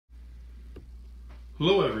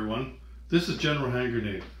Hello everyone, this is General Hand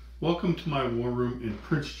Grenade. Welcome to my war room in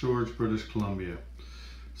Prince George, British Columbia.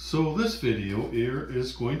 So this video here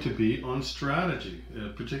is going to be on strategy, a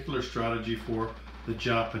particular strategy for the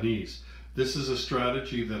Japanese. This is a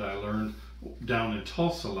strategy that I learned down in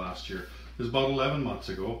Tulsa last year. It was about 11 months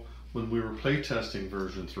ago when we were playtesting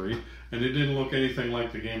version 3, and it didn't look anything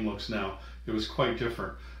like the game looks now. It was quite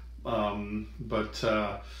different.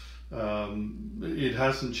 It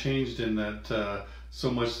hasn't changed in that so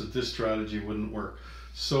much that this strategy wouldn't work.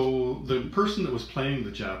 So the person that was playing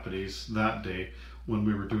the Japanese that day when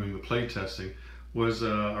we were doing the play testing was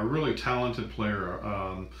a really talented player,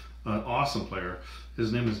 an awesome player.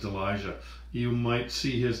 His name is Elijah. You might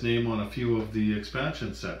see his name on a few of the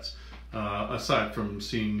expansion sets. Aside from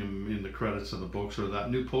seeing him in the credits of the books or that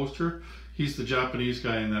new poster, he's the Japanese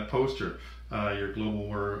guy in that poster. Your Global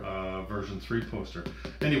War version 3 poster.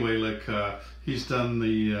 Anyway, he's done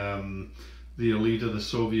the Elite of the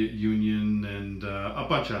Soviet Union and a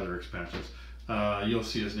bunch of other expansions. You'll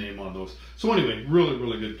see his name on those. So anyway,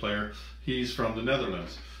 really good player. He's from the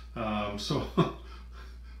Netherlands. So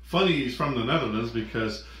funny he's from the Netherlands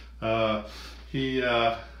because wait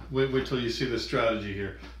till you see the strategy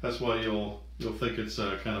here. That's why you'll think it's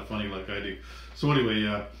kind of funny like I do. So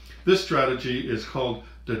anyway, this strategy is called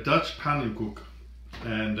the Dutch Pannenkoek,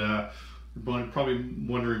 and you're probably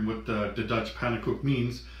wondering what the Dutch Pannenkoek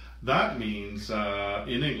means. That means,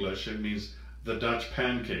 in English, it means the Dutch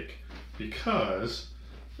pancake, because,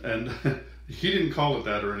 and he didn't call it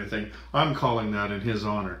that or anything, I'm calling that in his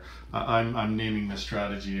honor. I'm naming the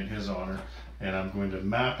strategy in his honor, and I'm going to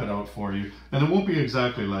map it out for you, and it won't be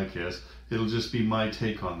exactly like his, it'll just be my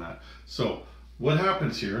take on that. So, what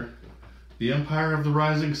happens here? The Empire of the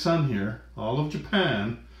Rising Sun here, all of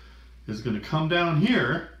Japan, is going to come down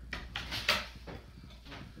here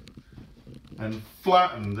and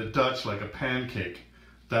flatten the Dutch like a pancake.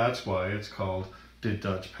 That's why it's called the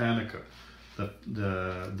Dutch Pannenkoek,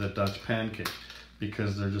 the Dutch pancake,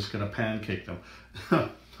 because they're just going to pancake them.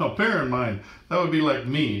 Now bear in mind, that would be like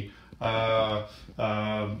me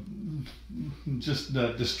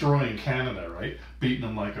destroying Canada, right? Beating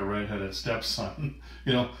them like a red-headed stepson,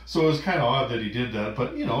 you know. So it was kind of odd that he did that,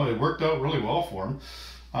 but you know, it worked out really well for him.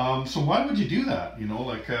 So why would you do that? You know,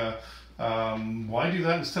 why do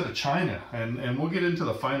that instead of China? And we'll get into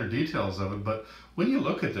the finer details of it, but when you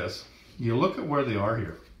look at this, you look at where they are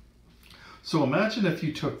here. So imagine if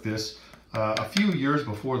you took this a few years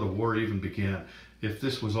before the war even began, if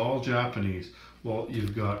this was all Japanese. Well,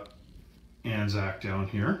 you've got Anzac down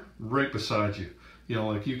here, right beside you. You know,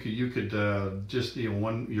 like you could just, you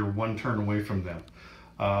know, you're one turn away from them.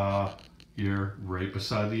 You're right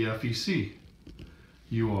beside the FEC.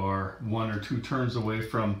 You are 1 or 2 turns away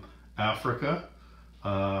from Africa,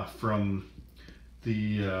 from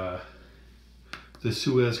the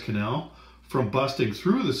Suez Canal, from busting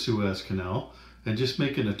through the Suez Canal and just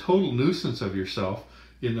making a total nuisance of yourself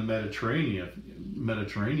in the Mediterranean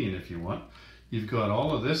if you want. You've got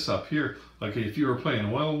all of this up here. Like if you were playing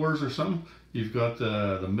Oil Wars or something, you've got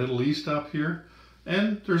the Middle East up here,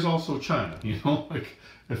 and there's also China. You know, like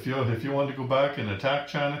if you want to go back and attack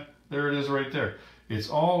China, there it is right there. It's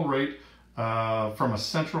all right from a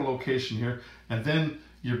central location here, and then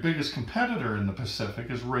your biggest competitor in the Pacific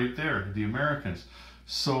is right there, the Americans.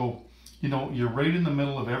 So, you know, you're right in the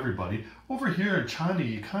middle of everybody. Over here in China,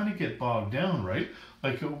 you kind of get bogged down, right?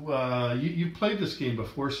 Like, you played this game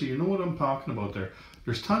before, so you know what I'm talking about there.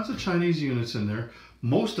 There's tons of Chinese units in there.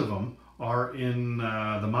 Most of them are in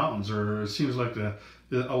the mountains, or it seems like a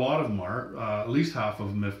lot of them are, at least half of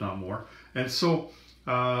them, if not more. And so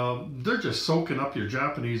they're just soaking up your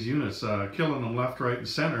Japanese units, killing them left, right, and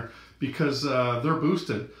center, because they're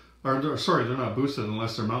boosted. Or sorry, they're not boosted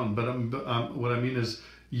unless they're mountain. But what I mean is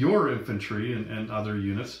your infantry and other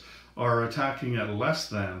units are attacking at less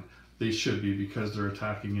than they should be, because they're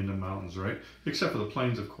attacking into mountains, right? Except for the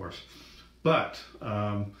plains, of course. But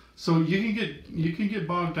so you can get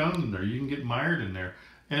bogged down in there. You can get mired in there.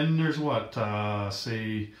 And there's what,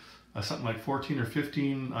 say something like 14 or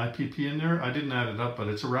 15 IPP in there. I didn't add it up, but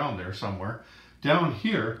it's around there somewhere. Down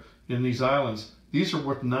here in these islands, these are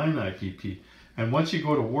worth 9 IPP. And once you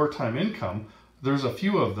go to wartime income, there's a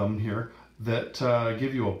few of them here that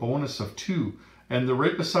give you a bonus of 2. And they're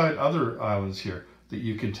right beside other islands here that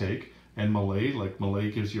you can take. And Malay, like Malay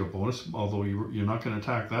gives you a bonus, although you're not going to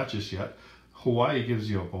attack that just yet. Hawaii gives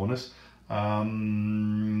you a bonus.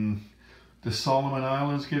 The Solomon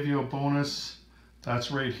Islands give you a bonus. That's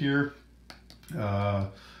right here.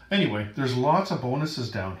 Anyway, there's lots of bonuses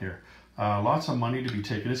down here. Lots of money to be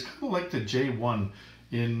taken. It's kind of like the J1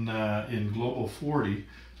 in Global 40.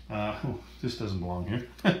 Oh, this doesn't belong here.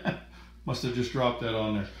 Must have just dropped that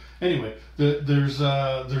on there. Anyway, there's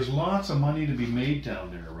lots of money to be made down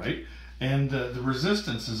there, right? And the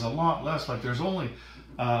resistance is a lot less. Like there's only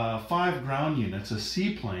 5 ground units, a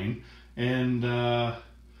seaplane, and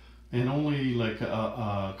only like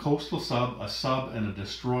a coastal sub, a sub, and a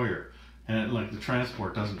destroyer. And like the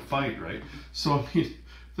transport doesn't fight, right? So I mean,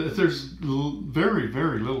 there's very,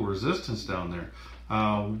 very little resistance down there.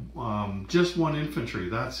 Just 1 infantry,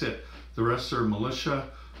 that's it. The rest are militia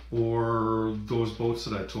or those boats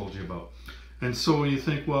that I told you about. And so you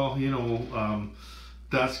think, well, you know,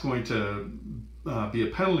 that's going to be a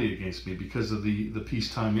penalty against me because of the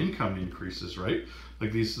peacetime income increases, right?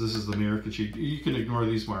 Like this is the American sheet. You can ignore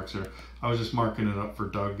these marks there. I was just marking it up for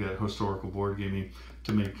Doug at Historical Board Gaming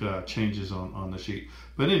to make changes on the sheet.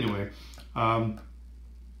 But anyway,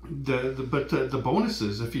 the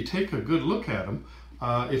bonuses, if you take a good look at them,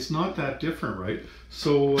 it's not that different, right?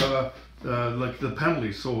 So like the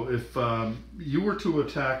penalties. So if you were to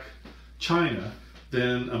attack China,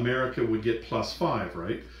 then America would get +5,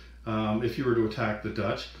 right? If you were to attack the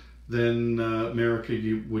Dutch, then America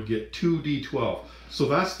would get 2d12. So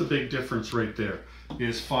that's the big difference right there,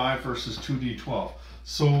 is 5 versus 2d12.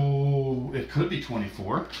 So it could be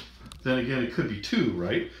 24. Then again, it could be 2,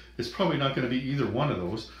 right? It's probably not going to be either one of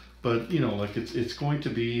those, but you know, like it's going to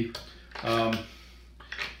be,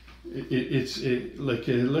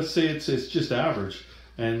 let's say it's just average,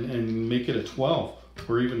 and make it a 12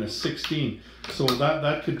 or even a 16. So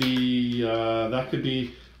that could be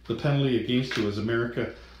the penalty against you, as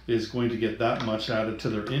America is going to get that much added to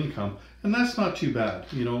their income, and that's not too bad.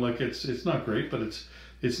 You know, like it's not great, but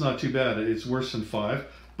it's not too bad. It's worse than 5,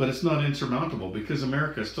 but it's not insurmountable because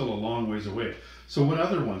America is still a long ways away. So what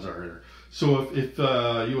other ones are there? So if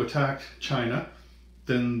you attacked China,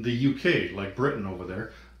 then the UK, like Britain over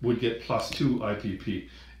there, would get +2 IPP.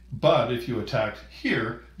 But if you attacked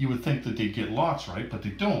here, you would think that they'd get lots, right? But they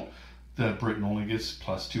don't. That Britain only gets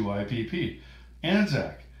 +2 IPP.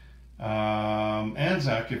 Anzac.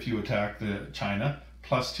 Anzac, if you attack the China,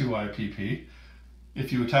 +2 IPP.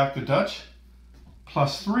 If you attack the Dutch,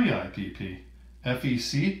 +3 IPP.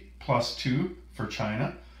 FEC, +2 for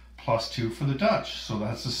China, +2 for the Dutch. So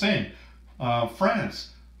that's the same.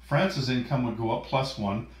 France's income would go up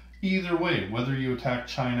 +1 either way, whether you attack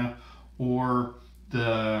China or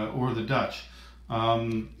the Dutch.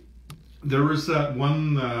 There is that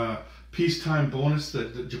one peacetime bonus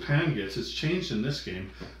that Japan gets. It's changed in this game,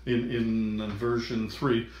 in version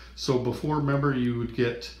 3. So before, remember, you would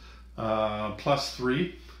get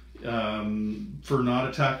 +3 for not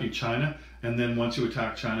attacking China, and then once you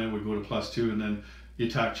attack China, it would go to +2, and then you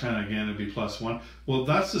attack China again, it'd be +1. Well,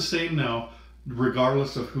 that's the same now,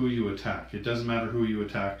 regardless of who you attack. It doesn't matter who you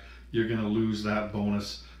attack, you're going to lose that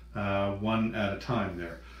bonus 1 at a time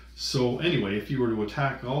there. So anyway, if you were to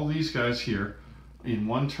attack all these guys here in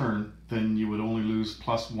 1 turn, then you would only lose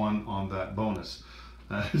 +1 on that bonus.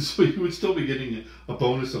 So you would still be getting a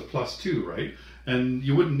bonus of +2, right? And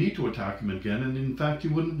you wouldn't need to attack them again, and in fact you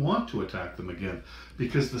wouldn't want to attack them again,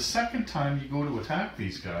 because the second time you go to attack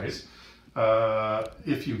these guys,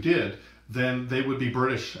 if you did, then they would be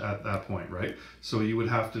British at that point, right? So you would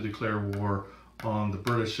have to declare war on the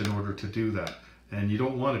British in order to do that. And you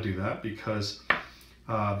don't want to do that because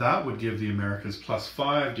that would give the Americans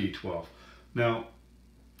 +5 D12. Now,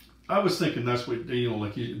 I was thinking that's what, you know,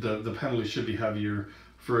 like the penalty should be heavier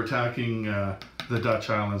for attacking the Dutch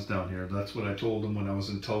islands down here. That's what I told them when I was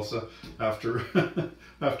in Tulsa after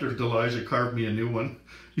after Elijah carved me a new one,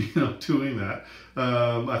 you know, doing that.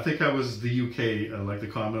 I think I was the UK, like the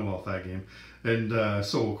Commonwealth that game. And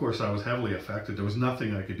so, of course, I was heavily affected. There was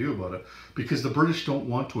nothing I could do about it because the British don't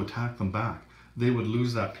want to attack them back. They would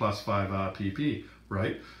lose that +5 PP,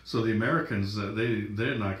 right? So the Americans,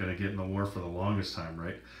 they're not going to get in the war for the longest time,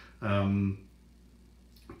 right?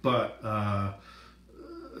 But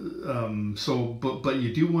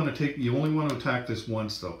you do want to you only want to attack this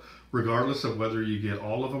once though, regardless of whether you get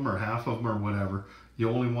all of them or half of them or whatever. You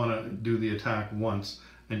only want to do the attack once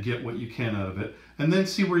and get what you can out of it, and then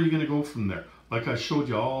see where you're going to go from there. Like I showed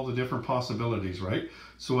you all the different possibilities, right?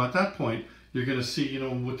 So at that point, you're going to see, you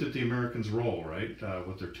know, what did the Americans roll, right,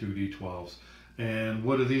 with their 2d12s, and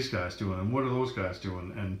what are these guys doing, and what are those guys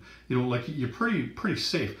doing, and you know, like you're pretty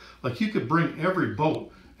safe. Like you could bring every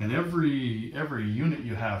boat and every unit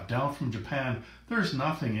you have down from Japan. There's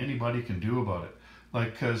nothing anybody can do about it,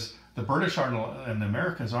 like, because the British aren't and the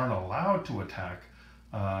Americans aren't allowed to attack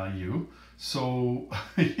you. So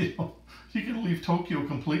you know, you can leave Tokyo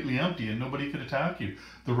completely empty and nobody could attack you.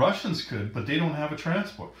 The Russians could, but they don't have a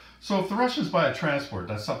transport. So if the Russians buy a transport,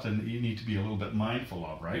 that's something that you need to be a little bit mindful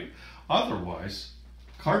of, right? Otherwise,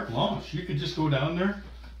 carte blanche. You could just go down there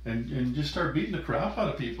and just start beating the crap out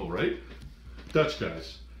of people, right? Dutch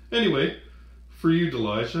guys. Anyway, for you,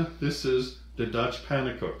 Elijah, this is the Dutch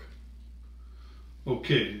Pannenkoek.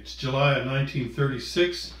 Okay, it's July of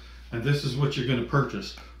 1936, and this is what you're going to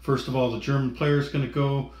purchase. First of all, the German player is going to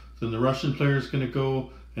go, then the Russian player is going to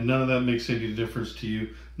go, and none of that makes any difference to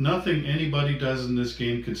you. Nothing anybody does in this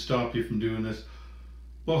game can stop you from doing this.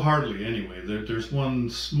 Well, hardly anyway. There's one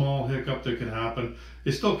small hiccup that can happen.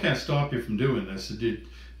 It still can't stop you from doing this. It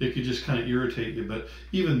could just kind of irritate you, but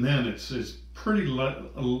even then it's pretty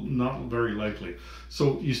not very likely.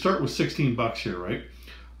 So you start with 16 bucks here, right?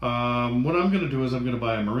 What I'm going to do is I'm going to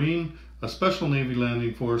buy a Marine, a Special Navy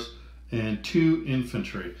Landing Force, and 2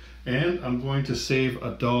 infantry. And I'm going to save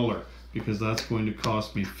 $1 because that's going to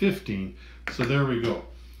cost me 15. So there we go.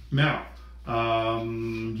 Now,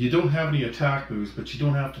 you don't have any attack moves, but you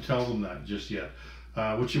don't have to tell them that just yet.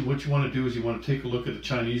 What you want to do is you want to take a look at the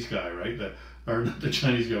Chinese guy, right? Or not the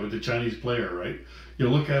Chinese guy, but the Chinese player, right? You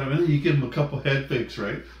look at him and then you give him a couple head fakes,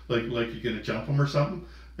 right? Like you're gonna jump him or something.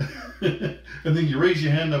 And then you raise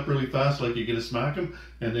your hand up really fast like you're gonna smack him,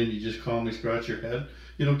 and then you just calmly scratch your head.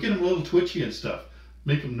 You know, get him a little twitchy and stuff.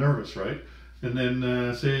 Make him nervous, right? And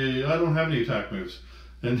then say, I don't have any attack moves.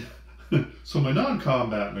 And so my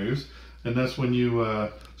non-combat moves, and that's when you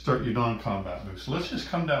start your non-combat moves. So let's just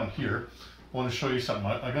come down here. I want to show you something.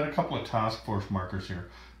 I got a couple of task force markers here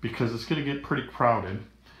because it's going to get pretty crowded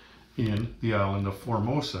in the island of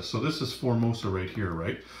Formosa. So this is Formosa right here,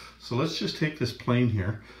 right? So let's just take this plane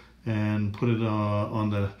here and put it on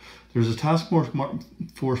the, there's a task force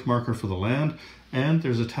marker for the land, and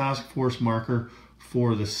there's a task force marker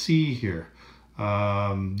for the sea here.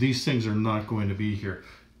 These things are not going to be here,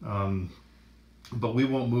 but we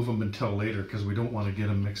won't move them until later because we don't want to get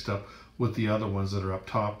them mixed up with the other ones that are up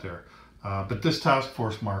top there. But this task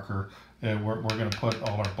force marker, we're going to put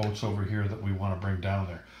all our boats over here that we want to bring down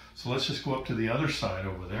there. So let's just go up to the other side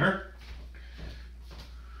over there.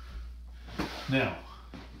 Now,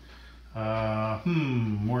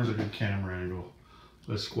 where's a good camera angle?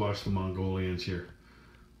 Let's squash the Mongolians here.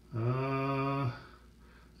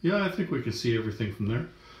 Yeah, I think we can see everything from there.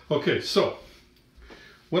 Okay, so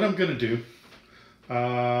what I'm going to do,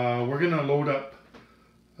 we're going to load up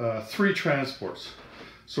 3 transports.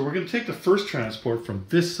 So we're going to take the first transport from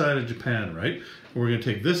this side of Japan, right? And we're going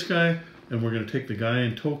to take this guy, and we're going to take the guy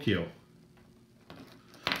in Tokyo.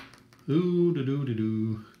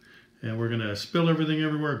 Ooh-doo-doo-doo-doo. And we're going to spill everything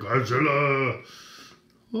everywhere. Godzilla!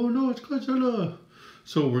 Oh no, it's Godzilla!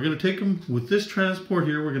 So we're going to take them with this transport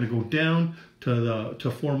here. We're going to go down to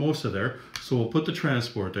Formosa there. So we'll put the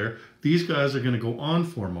transport there. These guys are going to go on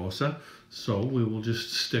Formosa. So we will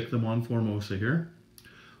just stick them on Formosa here.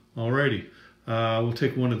 Alrighty. We'll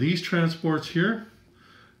take one of these transports here,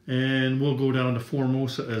 and we'll go down to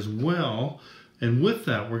Formosa as well. And with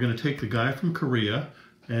that, we're going to take the guy from Korea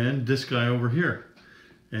and this guy over here,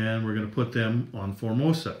 and we're going to put them on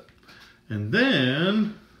Formosa. And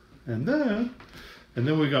then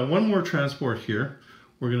we got one more transport here.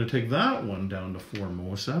 We're going to take that one down to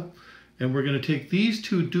Formosa, and we're going to take these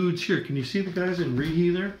 2 dudes here. Can you see the guys in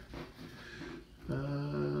Rehe there?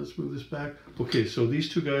 Let's move this back. Okay, so these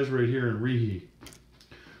 2 guys right here in Rehe,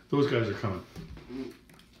 those guys are coming.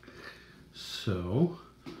 So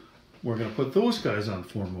we're going to put those guys on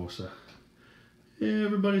Formosa.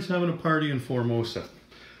 Everybody's having a party in Formosa.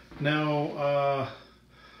 Now,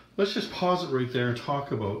 let's just pause it right there and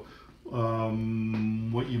talk about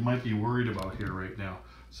what you might be worried about here right now.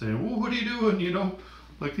 Saying, well, what are you doing? You know,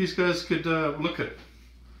 like these guys could look at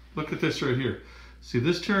this right here. See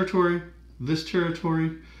this territory,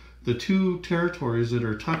 the 2 territories that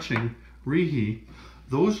are touching Rehe,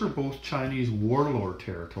 those are both Chinese warlord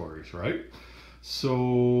territories, right?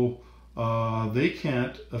 So they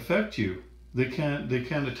can't affect you. They can't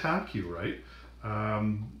attack you, right?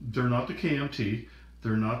 They're not the KMT.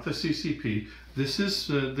 They're not the CCP. This is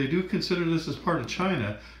they do consider this as part of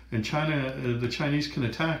China, and the Chinese can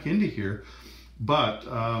attack into here, but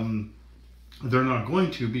they're not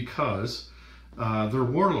going to because they're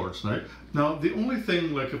warlords, right? Now, the only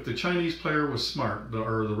thing, like if the Chinese player was smart,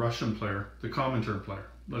 or the Russian player, the Comintern player,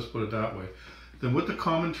 let's put it that way, then what the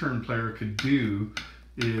Comintern player could do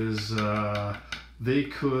is they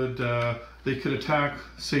could attack,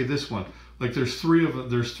 say, this one. Like there's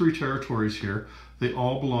 3 territories here. They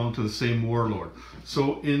all belong to the same warlord.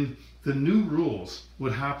 So in the new rules,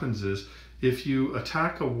 what happens is if you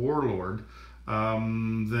attack a warlord,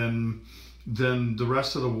 then the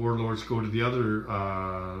rest of the warlords go to the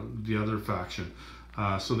other faction.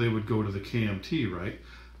 So they would go to the KMT, right?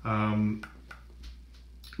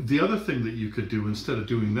 The other thing that you could do instead of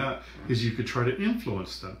doing that is you could try to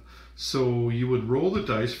influence them. So you would roll the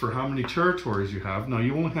dice for how many territories you have. Now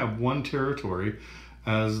you only have one territory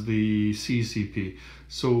as the CCP.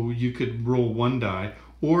 So you could roll one die,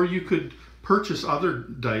 or you could purchase other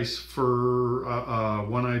dice for 1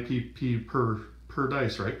 IPP per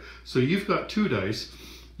dice, right? So you've got 2 dice.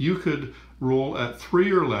 You could roll at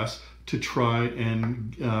 3 or less to try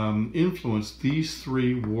and influence these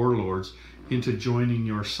 3 warlords into joining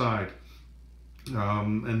your side.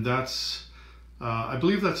 And that's, I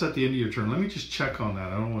believe that's at the end of your turn. Let me just check on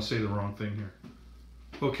that. I don't want to say the wrong thing here.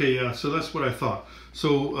 Okay, yeah, so that's what I thought.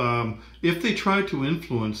 So if they try to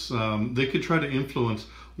influence, they could try to influence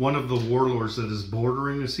one of the warlords that is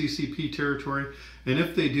bordering a CCP territory. And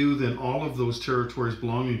if they do, then all of those territories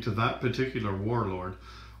belonging to that particular warlord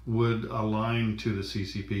would align to the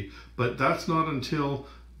CCP. But that's not until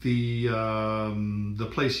the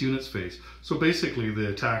place units phase. So basically the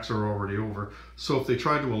attacks are already over. So if they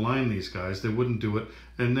tried to align these guys, they wouldn't do it,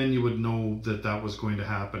 and then you would know that that was going to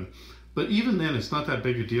happen. But even then, it's not that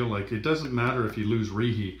big a deal. Like, it doesn't matter if you lose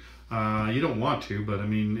Rehe. You don't want to, but I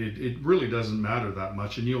mean, it really doesn't matter that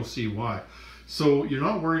much, and you'll see why. So you're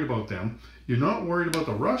not worried about them. You're not worried about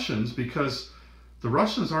the Russians, because the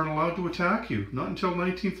Russians aren't allowed to attack you, not until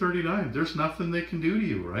 1939. There's nothing they can do to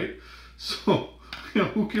you, right? So, you know,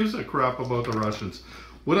 who gives a crap about the Russians?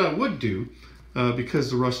 What I would do,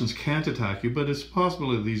 because the Russians can't attack you, but it's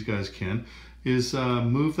possible that these guys can, is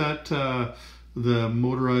move that the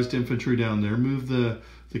motorized infantry down there, move the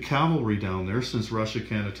cavalry down there, since Russia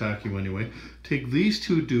can't attack you anyway. Take these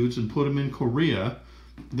 2 dudes and put them in Korea.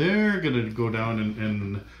 They're going to go down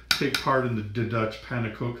and take part in the Dutch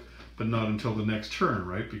Pannenkoek, but not until the next turn,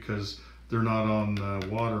 right? Because they're not on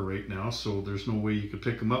water right now, so there's no way you could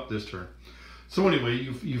pick them up this turn. So anyway,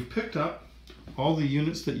 you've picked up all the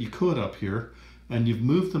units that you could up here, and you've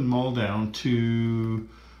moved them all down to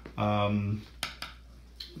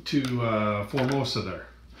Formosa there.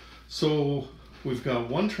 So we've got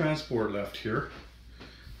 1 transport left here,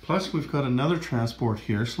 plus we've got another transport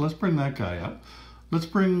here. So let's bring that guy up. Let's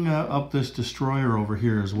bring up this destroyer over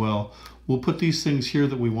here as well. We'll put these things here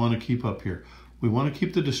that we want to keep up here. We want to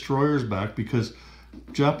keep the destroyers back, because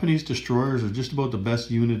Japanese destroyers are just about the best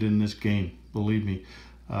unit in this game, believe me.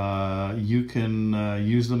 You can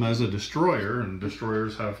use them as a destroyer, and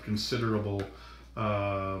destroyers have considerable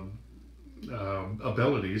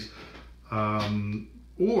abilities,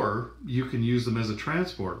 or you can use them as a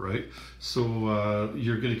transport, right? So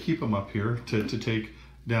you're going to keep them up here to take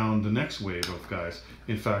down the next wave of guys.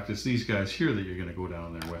 In fact, it's these guys here that you're going to go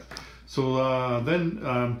down there with. So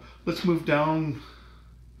then let's move down.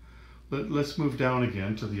 Let's move down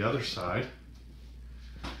again to the other side.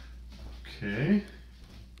 Okay.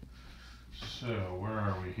 So where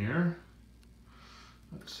are we here?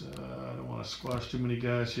 Let's. I don't want to squash too many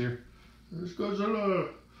guys here. There's Godzilla.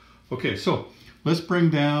 Okay, so let's bring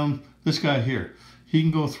down this guy here. He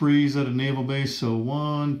can go 3s at a naval base. So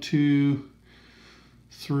 1, 2,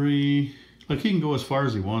 3. Like, he can go as far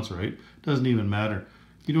as he wants, right? Doesn't even matter.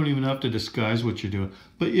 You don't even have to disguise what you're doing.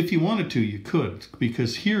 But if you wanted to, you could,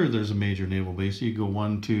 because here there's a major naval base. You go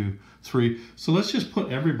 1, 2, 3. So let's just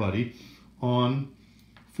put everybody on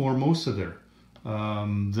Formosa there.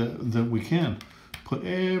 That we can put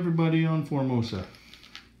everybody on Formosa.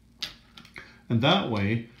 And that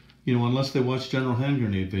way, you know, unless they watch General Hand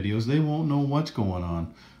Grenade videos, they won't know what's going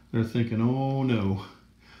on. They're thinking, oh no,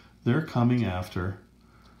 they're coming after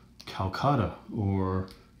Calcutta, or,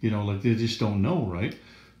 you know, like, they just don't know, right?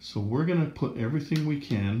 So we're going to put everything we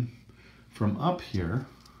can from up here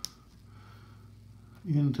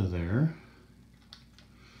into there.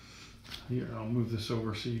 Here, I'll move this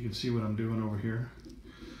over so you can see what I'm doing over here.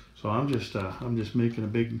 So I'm just making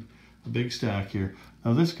a big stack here.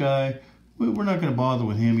 Now this guy, we're not going to bother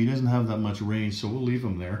with him. He doesn't have that much range, so we'll leave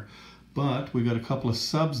him there. But we got a couple of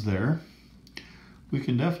subs there. We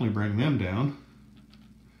can definitely bring them down.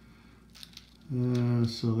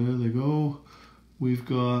 So there they go. We've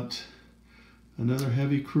got another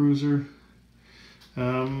heavy cruiser.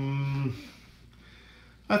 I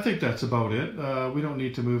think that's about it. We don't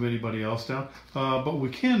need to move anybody else down, but we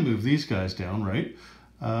can move these guys down, right?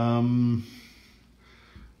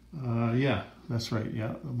 Yeah, that's right.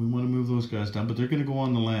 Yeah, we want to move those guys down, but they're going to go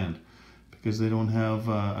on the land because they don't have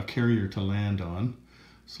a carrier to land on.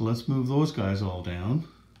 So let's move those guys all down.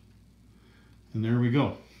 And there we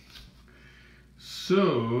go.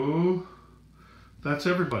 So that's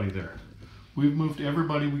everybody there. We've moved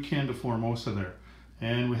everybody we can to Formosa there.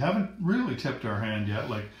 And we haven't really tipped our hand yet.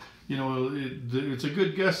 Like, you know, it's a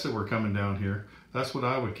good guess that we're coming down here. That's what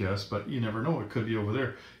I would guess, but you never know. It could be over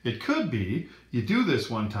there. It could be you do this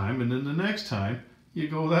one time, and then the next time you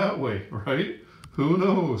go that way, right? Who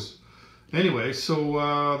knows? Anyway,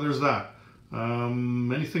 so there's that.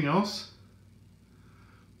 Anything else?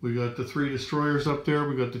 We got the 3 destroyers up there.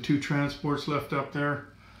 We got the 2 transports left up there.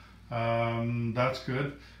 That's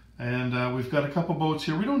good. And we've got a couple boats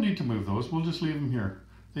here. We don't need to move those. We'll just leave them here.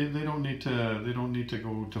 They don't need to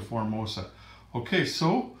go to Formosa. Okay,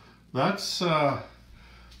 so that's the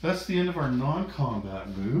end of our non-combat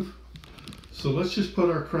move. So let's just put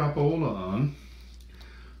our crapola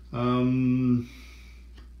on.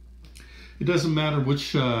 It doesn't matter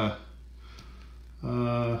which.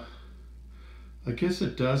 I guess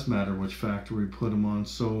it does matter which factor we put them on.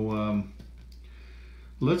 So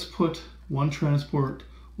let's put 1 transport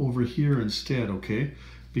over here instead, okay?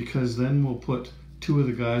 Because then we'll put 2 of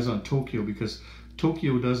the guys on Tokyo, because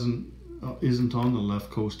Tokyo isn't on the left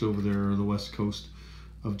coast over there, or the west coast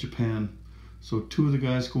of Japan. So 2 of the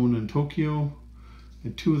guys going in Tokyo,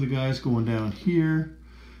 and 2 of the guys going down here,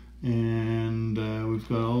 and we've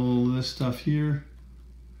got all this stuff here.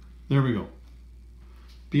 There we go.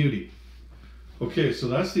 Beauty. Okay, so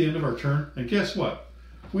that's the end of our turn. And guess what?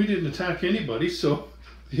 We didn't attack anybody, so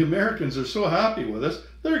the Americans are so happy with us,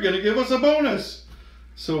 they're going to give us a bonus.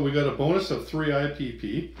 So we got a bonus of 3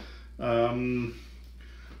 IPP.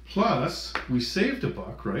 Plus, we saved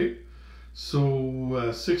 $1, right?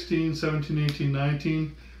 So 16, 17, 18,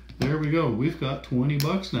 19. There we go. We've got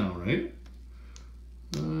 $20 now, right?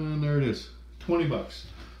 And there it is. $20.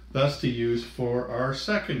 That's to use for our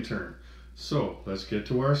second turn. So let's get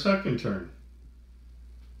to our second turn.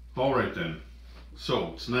 All right then.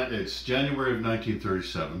 So it's January of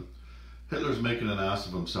 1937. Hitler's making an ass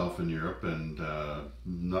of himself in Europe and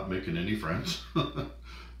not making any friends.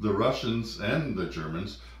 The Russians and the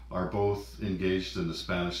Germans are both engaged in the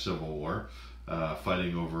Spanish Civil War,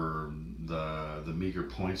 fighting over the meager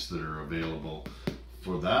points that are available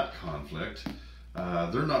for that conflict.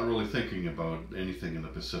 They're not really thinking about anything in the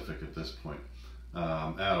Pacific at this point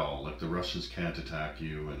at all. Like, the Russians can't attack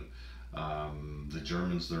you, and the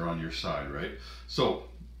Germans, they're on your side, right? So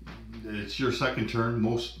it's your second turn.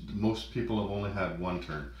 Most people have only had 1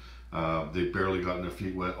 turn. They've barely gotten their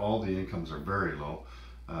feet wet. All the incomes are very low,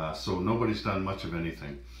 so nobody's done much of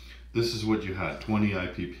anything. This is what you had, 20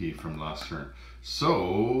 IPP from last turn.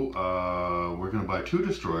 So we're going to buy 2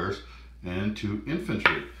 destroyers and 2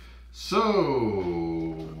 infantry. So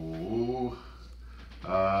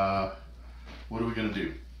what are we going to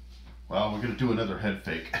do? Well, we're going to do another head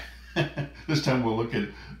fake. This time we'll look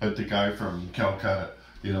at the guy from Calcutta,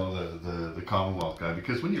 you know, the Commonwealth guy.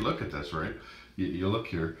 Because when you look at this, right, you look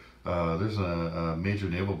here, there's a major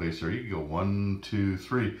naval base there. You can go 1, 2,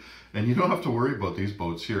 3. And you don't have to worry about these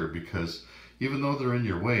boats here, because even though they're in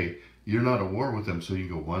your way, you're not at war with them. So you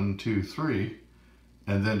can go 1, 2, 3,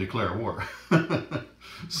 and then declare war.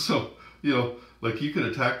 So, you know, like, you could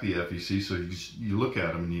attack the FEC, so you look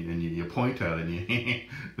at them and you point at it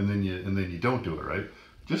and then you don't do it, right?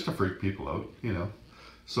 Just to freak people out, you know.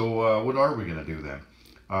 So what are we going to do then?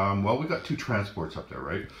 Well, we got 2 transports up there,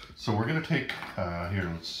 right? So we're going to take, here,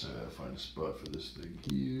 let's find a spot for this thing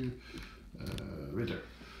here, right there.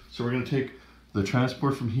 So we're going to take the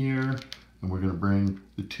transport from here, and we're going to bring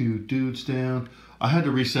the 2 dudes down. I had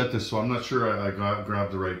to reset this, so I'm not sure I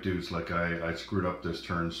grabbed the right dudes. Like, I screwed up this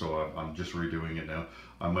turn, so I'm just redoing it now.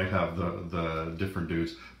 I might have the different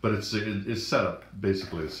dudes, but it's set up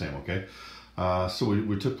basically the same, okay? So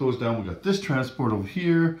we took those down. We got this transport over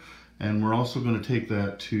here, and we're also going to take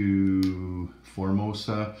that to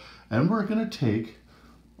Formosa, and we're going to take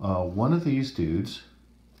 1 of these dudes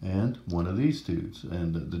and 1 of these dudes,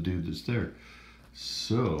 and the dude that's there.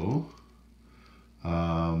 So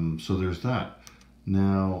so there's that.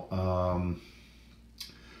 Now,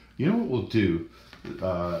 you know what we'll do?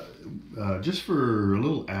 Just for a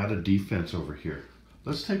little added defense over here,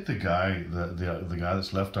 let's take the guy, the guy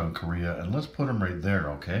that's left on Korea, and let's put him right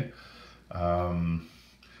there, okay?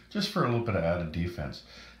 Just for a little bit of added defense.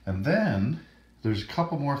 And then there's a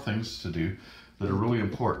couple more things to do that are really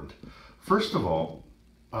important. First of all,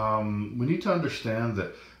 we need to understand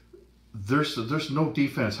that there's no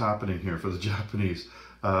defense happening here for the Japanese.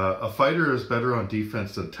 A fighter is better on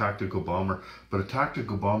defense than a tactical bomber, but a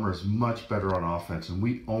tactical bomber is much better on offense, and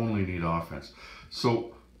we only need offense.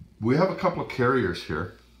 So we have a couple of carriers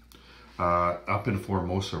here up in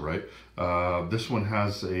Formosa, right? This one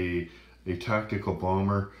has a tactical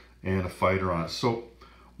bomber and a fighter on it. So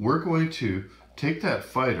we're going to take that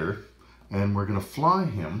fighter and we're going to fly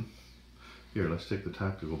him. Here, let's take the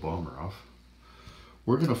tactical bomber off.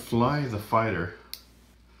 We're going to fly the fighter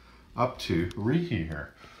up to Rehe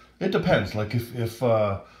here. It depends. Like, if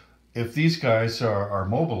if these guys are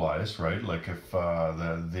mobilized, right? Like if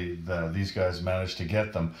these guys manage to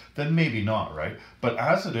get them, then maybe not, right? But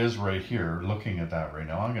as it is right here, looking at that right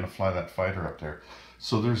now, I'm going to fly that fighter up there.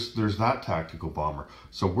 So there's that tactical bomber.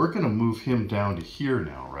 So we're going to move him down to here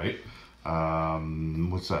now, right?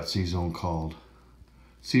 What's that C zone called?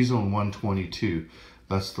 C zone 122.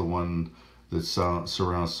 That's the one that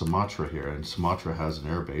surrounds Sumatra here, and Sumatra has an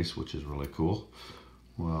air base, which is really cool.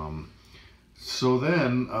 So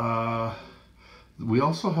then we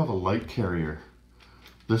also have a light carrier,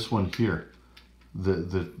 this one here,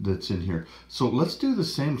 that's in here. So let's do the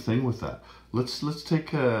same thing with that. Let's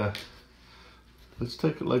take it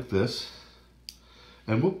like this,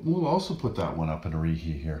 and we'll also put that one up in a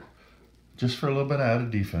Rehe here, just for a little bit of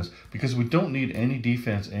added defense, because we don't need any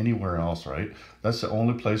defense anywhere else, right? That's the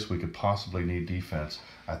only place we could possibly need defense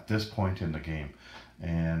at this point in the game.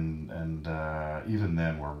 And even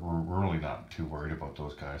then, we're really not too worried about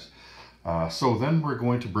those guys. So then we're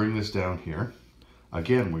going to bring this down here.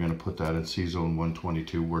 Again, we're going to put that in C zone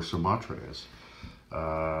 122 where Sumatra is.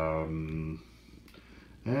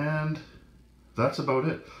 And that's about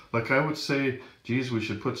it. Like, I would say, geez, we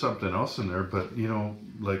should put something else in there, but you know,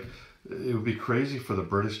 like, it would be crazy for the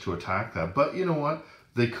British to attack that. But you know what?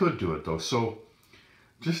 They could do it though. So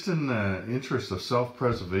just in the interest of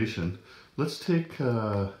self-preservation, let's take,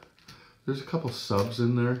 there's a couple subs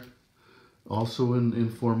in there, also in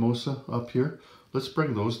Formosa up here. Let's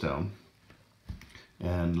bring those down,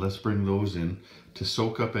 and let's bring those in to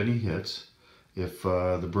soak up any hits if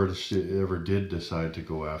the British ever did decide to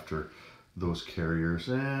go after those carriers.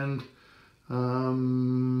 And,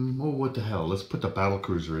 oh, what the hell, let's put the battle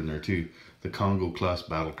cruiser in there too, the Congo class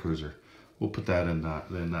battle cruiser. We'll put that in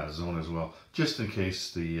that zone as well, just in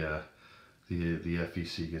case the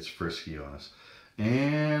FEC gets frisky on us.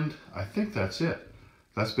 And I think that's it.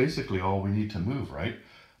 That's basically all we need to move, right?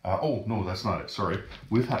 Oh, no, that's not it. Sorry.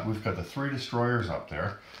 We've got the 3 destroyers up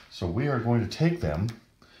there. So we are going to take them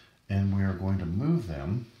and we are going to move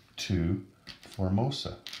them to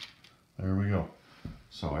Formosa. There we go.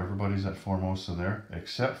 So everybody's at Formosa there,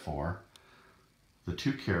 except for the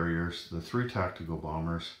 2 carriers, the 3 tactical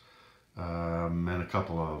bombers, and a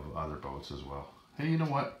couple of other boats as well. Hey, you know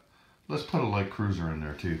what? Let's put a light cruiser in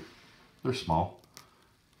there too. They're small.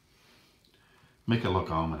 Make it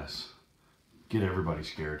look ominous. Get everybody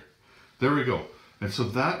scared. There we go. And so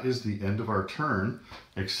that is the end of our turn,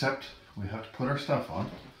 except we have to put our stuff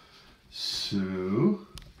on. So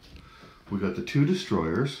we got the 2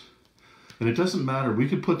 destroyers, and it doesn't matter. We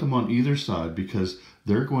could put them on either side because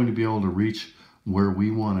they're going to be able to reach where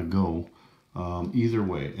we want to go either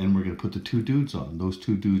way. And we're going to put the 2 dudes on. Those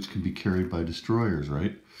 2 dudes can be carried by destroyers,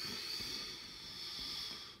 right?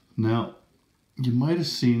 Now, you might have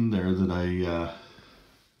seen there that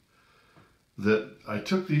I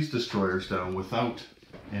took these destroyers down without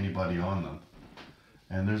anybody on them,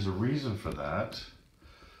 and there's a reason for that.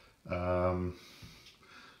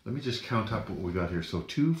 Let me just count up what we got here. So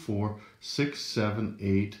 2, 4, 6, 7,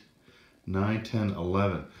 8, 9, 10,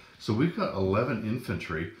 11. So we've got 11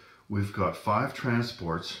 infantry. We've got 5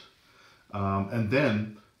 transports, and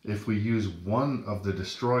then if we use one of the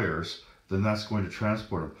destroyers, then that's going to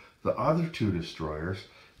transport them. The other 2 destroyers,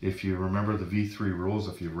 if you remember the V3 rules,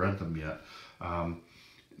 if you've read them yet,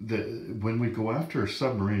 when we go after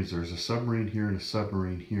submarines, there's a submarine here and a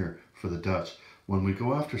submarine here for the Dutch. When we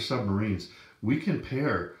go after submarines, we can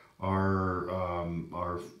pair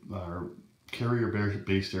our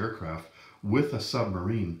carrier-based aircraft with a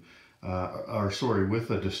submarine,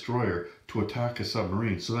 with a destroyer to attack a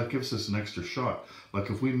submarine. So that gives us an extra shot. Like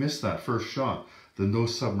if we miss that first shot, then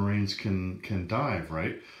those submarines can dive,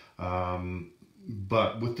 right?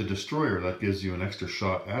 But with the destroyer, that gives you an extra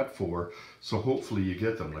shot at 4. So hopefully you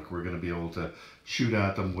get them. Like we're going to be able to shoot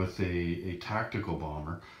at them with a tactical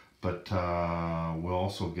bomber, but we'll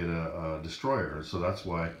also get a destroyer. So that's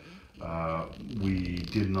why we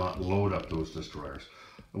did not load up those destroyers.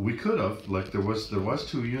 We could have, like there was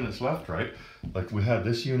 2 units left, right? Like we had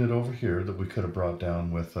this unit over here that we could have brought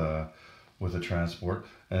down with a transport,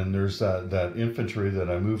 and there's that infantry that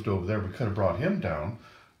I moved over there. We could have brought him down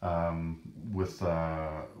with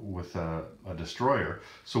a destroyer.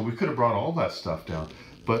 So we could have brought all that stuff down,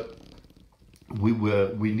 but we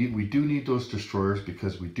do need those destroyers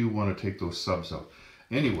because we do want to take those subs out.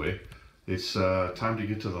 Anyway, it's time to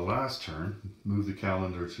get to the last turn. Move the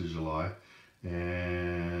calendar to July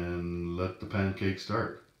and let the pancake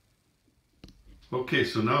start. Okay,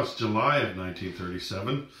 so now it's July of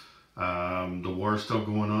 1937. The war is still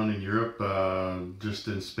going on in Europe, just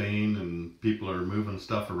in Spain, and people are moving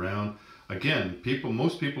stuff around. Again,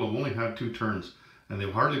 most people have only had 2 turns, and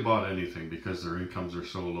they've hardly bought anything because their incomes are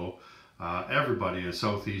so low. Everybody in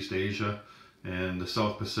Southeast Asia and the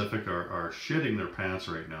South Pacific are shitting their pants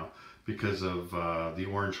right now because of the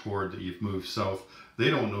orange horde that you've moved south. They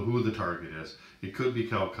don't know who the target is. It could be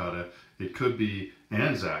Calcutta, it could be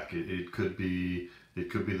Anzac, it could be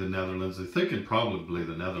the Netherlands. They're thinking probably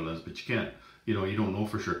the Netherlands, but you can't, you don't know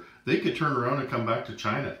for sure. They could turn around and come back to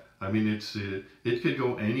China. I mean, it could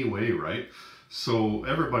go any way, right? So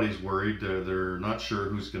everybody's worried. They're not sure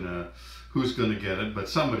who's gonna get it, but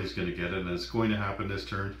somebody's gonna get it, and it's going to happen this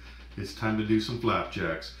turn. It's time to do some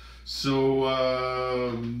flapjacks.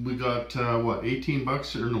 So we got what,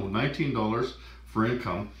 $18 or no, $19 for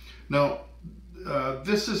income. Now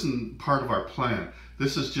this isn't part of our plan.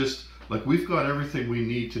 This is just like we've got everything we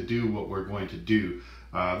need to do what we're going to do.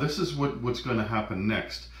 This is what's going to happen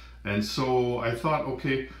next. And so I thought,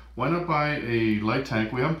 okay, why not buy a light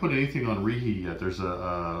tank? We haven't put anything on Rehe yet. There's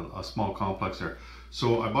a small complex there.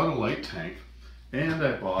 So I bought a light tank and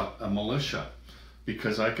I bought a militia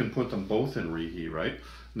because I can put them both in Rehe, right?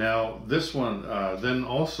 Now this one, then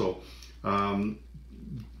also, to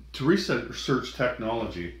research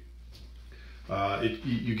technology,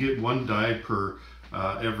 you get one die per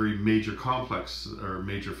every major complex or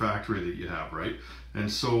major factory that you have, right?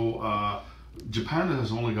 And so Japan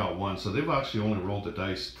has only got one, so they've actually only rolled the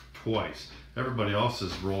dice twice. Everybody else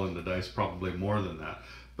is rolling the dice probably more than that,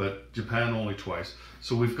 but Japan only twice.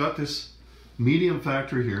 So we've got this medium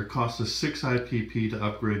factory here. It costs us 6 IPP to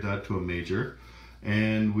upgrade that to a major,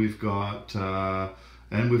 and we've got 2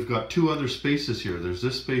 other spaces here. There's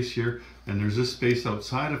this space here, and there's this space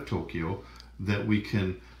outside of Tokyo that we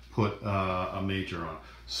can put a major on.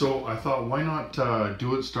 So I thought, why not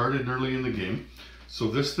do it started early in the game? So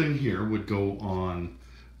this thing here would go on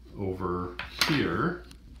over here.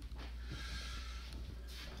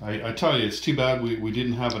 I tell you, it's too bad we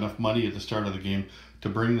didn't have enough money at the start of the game to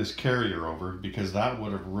bring this carrier over, because that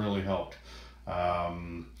would have really helped.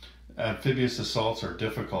 Amphibious assaults are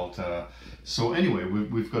difficult. So anyway,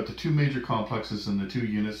 we've got the 2 major complexes and the 2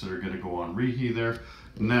 units that are going to go on Rehe there.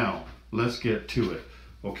 Now, let's get to it.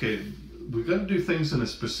 Okay, we've got to do things in a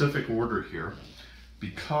specific order here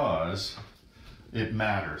because it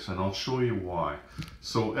matters, and I'll show you why.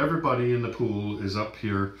 So everybody in the pool is up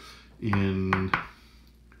here in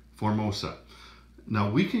Formosa. Now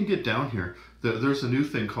we can get down here. There's a new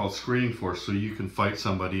thing called screening force, so you can fight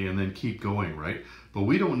somebody and then keep going, right? But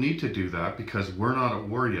we don't need to do that because we're not at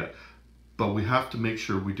war yet. But we have to make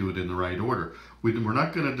sure we do it in the right order. We're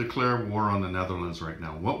not going to declare war on the Netherlands right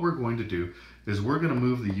now. What we're going to do is we're going to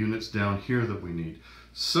move the units down here that we need.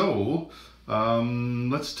 So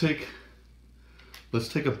let's take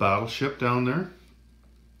a battleship down there.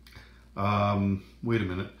 Wait a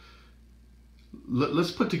minute.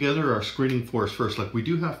 Let's put together our screening force first. Like, we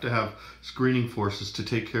do have to have screening forces to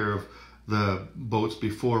take care of the boats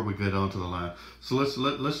before we get onto the land. So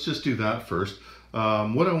let's just do that first.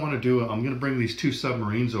 What I want to do, I'm going to bring these 2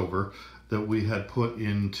 submarines over that we had put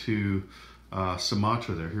into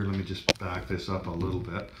Sumatra there. Here, let me just back this up a little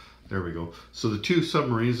bit. There we go. So the 2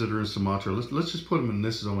 submarines that are in Sumatra, let's just put them in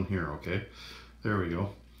this zone here, okay? There we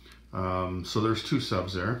go. So there's 2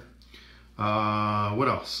 subs there. What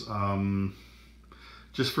else?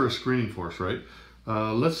 Just for a screening force, right?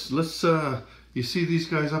 Let's you see these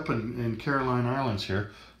guys up in Caroline Islands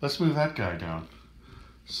here. Let's move that guy down.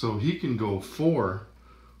 So he can go 4,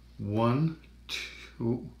 1,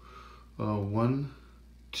 2, 1,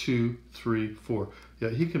 2, 3, 4. Yeah,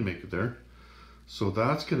 he can make it there. So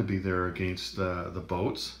that's going to be there against the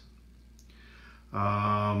boats.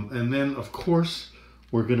 And then, of course,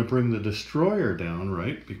 we're going to bring the destroyer down,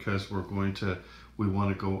 right? Because we want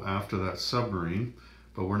to go after that submarine.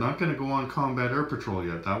 But we're not going to go on combat air patrol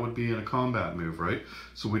yet. That would be in a combat move, right?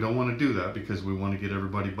 So we don't want to do that because we want to get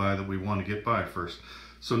everybody by that we want to get by first.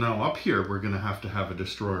 So now up here, we're going to have a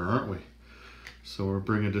destroyer, aren't we? So we'll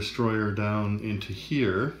bring a destroyer down into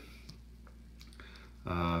here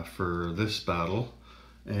for this battle.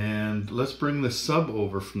 And let's bring the sub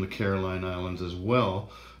over from the Caroline Islands as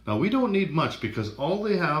well. Now we don't need much because all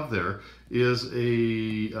they have there is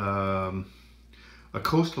a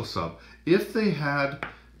coastal sub. If they had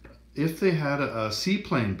a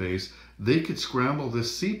seaplane base, they could scramble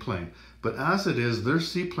this seaplane. But as it is, their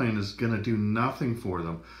seaplane is going to do nothing for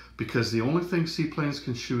them because the only thing seaplanes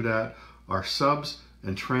can shoot at are subs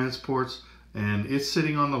and transports, and it's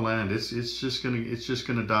sitting on the land. It's just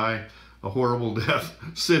gonna die a horrible death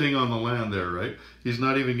sitting on the land there, right? He's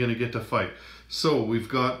not even going to get to fight. So we've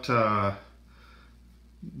got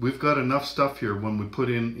enough stuff here when we put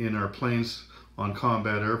in our planes on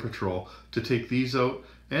combat air patrol to take these out,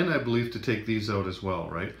 and I believe to take these out as well,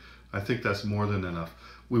 right? I think that's more than enough.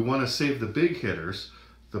 We want to save the big hitters,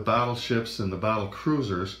 the battleships and the battle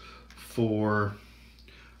cruisers, for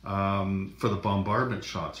the bombardment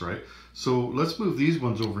shots, right? So let's move these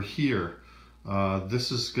ones over here.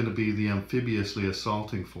 This is going to be the amphibiously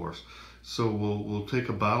assaulting force. So we'll take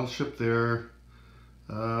a battleship there.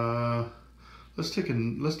 Let's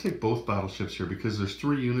take both battleships here because there's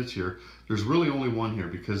 3 units here. There's really only one here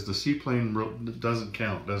because the seaplane doesn't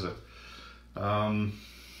count, does it? And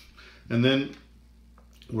then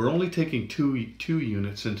we're only taking two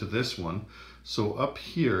units into this one. So up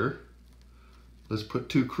here, let's put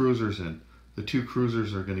 2 cruisers in. The 2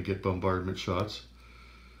 cruisers are going to get bombardment shots.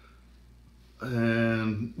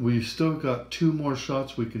 And we've still got 2 more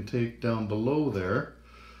shots we can take down below there.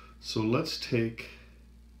 So let's take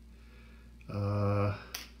the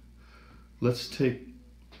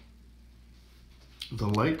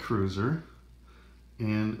light cruiser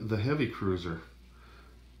and the heavy cruiser.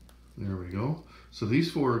 There we go. So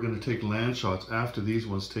these 4 are going to take land shots after these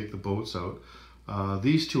ones take the boats out.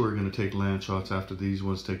 These 2 are going to take land shots after these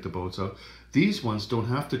ones take the boats out. These ones don't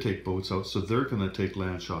have to take boats out, so they're going to take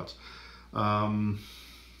land shots. Now,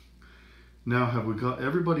 have we got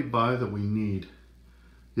everybody by that we need?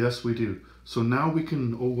 Yes, we do. So now we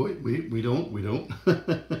can, oh wait, we don't.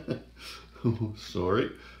 Oh,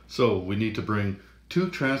 sorry. So we need to bring 2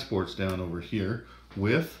 transports down over here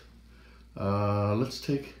with, let's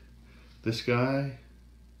take this guy.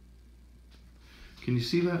 Can you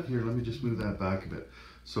see that? Here, let me just move that back a bit.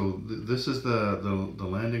 So this is the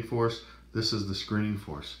landing force, this is the screening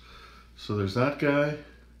force. So there's that guy,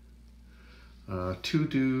 2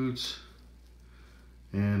 dudes,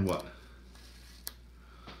 and what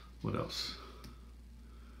else?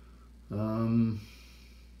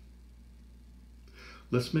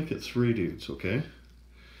 Let's make it 3 dudes, okay?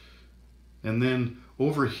 And then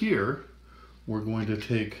over here, we're going to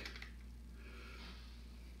take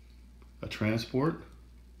a transport,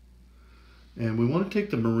 and we want to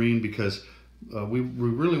take the Marine because we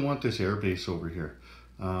really want this air base over here.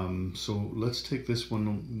 So let's take this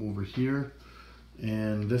one over here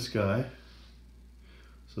and this guy.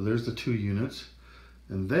 So there's the 2 units,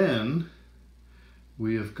 and then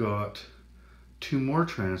we have got 2 more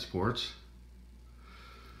transports.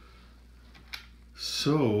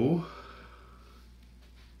 So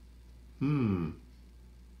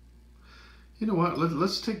you know what?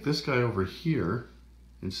 Let's take this guy over here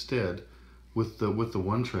instead with the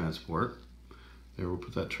 1 transport. There, we'll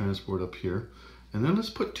put that transport up here, and then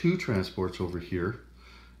let's put 2 transports over here,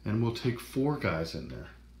 and we'll take 4 guys in there.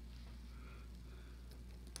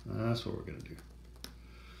 That's what we're gonna do.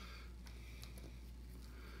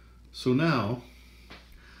 So now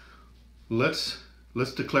let's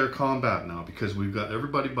declare combat now, because we've got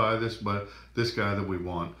everybody by this guy that we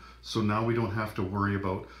want. So now we don't have to worry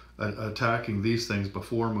about attacking these things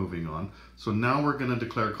before moving on. So now we're going to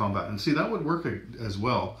declare combat. And see, that would work as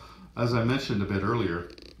well, as I mentioned a bit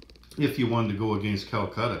earlier. If you wanted to go against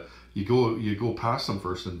Calcutta, you go past them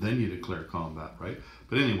first and then you declare combat, right?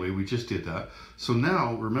 But anyway, we just did that. So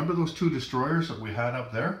now, remember those 2 destroyers that we had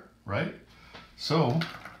up there, right? So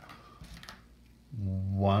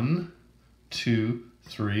 1, 2,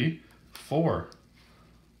 3, 4.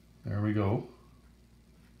 There we go.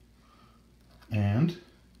 And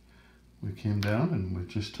we came down and we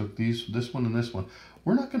just took this one and this one.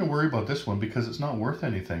 We're not going to worry about this one because it's not worth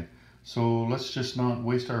anything. So let's just not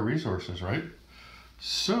waste our resources, right?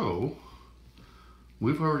 So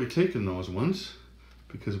we've already taken those ones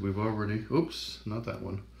because we've already, oops, not that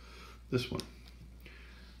one, this one.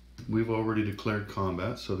 We've already declared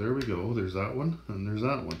combat. So there we go. There's that one and there's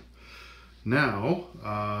that one. Now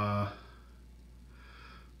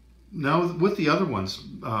with the other ones,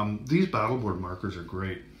 these battleboard markers are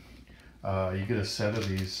great. You get a set of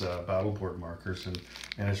these battleboard markers, and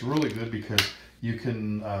it's really good because you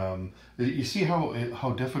can, you see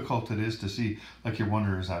how difficult it is to see. Like you're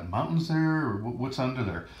wondering, is that mountains there or what's under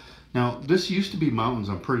there? Now this used to be mountains,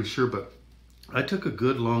 I'm pretty sure, but I took a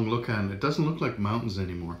good long look at it. It doesn't look like mountains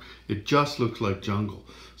anymore. It just looks like jungle.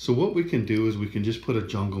 So what we can do is we can just put a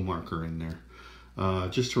jungle marker in there,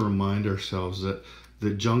 just to remind ourselves that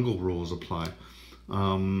the jungle rules apply.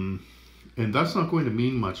 And that's not going to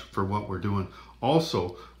mean much for what we're doing.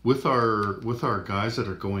 Also, with our guys that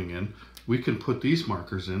are going in, we can put these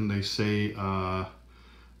markers in. They say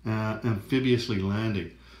amphibiously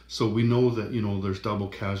landing. So we know that, you know, there's double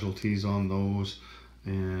casualties on those,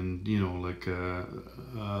 and, you know, like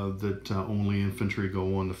that only infantry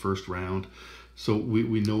go on the first round. So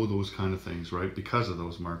we know those kind of things, right, because of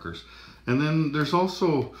those markers. And then there's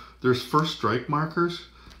first strike markers,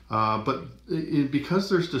 but because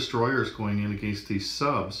there's destroyers going in against these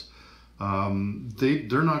subs,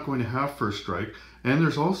 they're not going to have first strike. And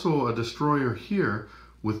there's also a destroyer here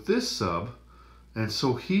with this sub, and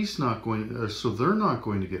so he's not going. So they're not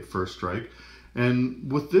going to get first strike.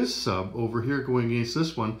 And with this sub over here going against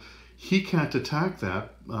this one, he can't attack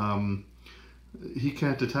that. He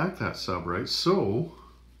can't attack that sub, right? So,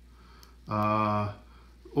 so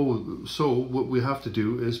what we have to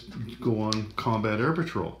do is go on combat air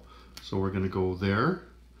patrol. So we're going to go there,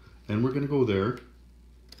 and we're going to go there.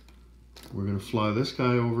 We're going to fly this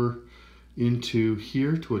guy over into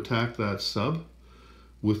here to attack that sub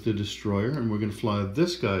with the destroyer, and we're going to fly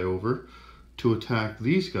this guy over to attack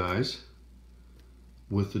these guys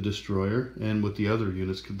with the destroyer and with the other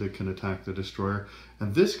units that can attack the destroyer.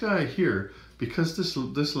 And this guy here, because this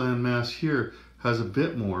landmass here has a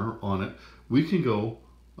bit more on it, we can go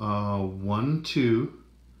 1, 2,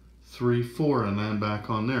 3, 4 and land back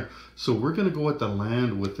on there. So we're going to go at the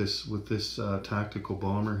land with this tactical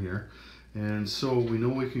bomber here. And so we know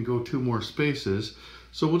we can go 2 more spaces.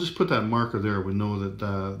 So we'll just put that marker there. We know that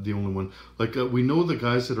the only one, like we know the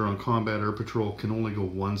guys that are on combat air patrol can only go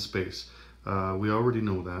 1 space. We already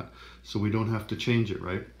know that, so we don't have to change it,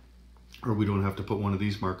 right? Or we don't have to put one of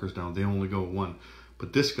these markers down. They only go 1.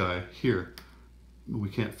 But this guy here, we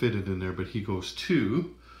can't fit it in there, but he goes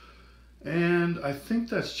 2. And I think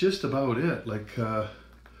that's just about it. Like,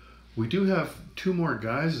 we do have 2 more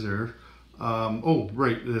guys there. Oh,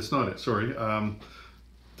 right, that's not it, sorry.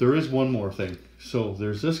 There is one more thing. So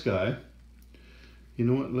there's this guy. You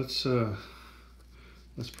know what, let's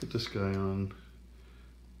put this guy on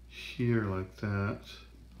here like that.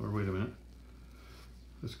 Or wait a minute.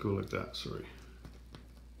 Let's go like that, sorry.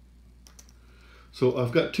 So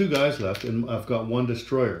I've got 2 guys left, and I've got 1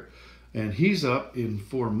 destroyer. And he's up in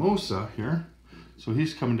Formosa here. So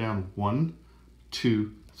he's coming down 1,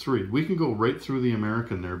 2, 3. We can go right through the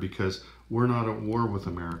American there because we're not at war with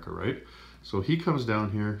America, right? So he comes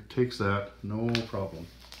down here, takes that, no problem.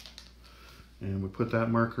 And we put that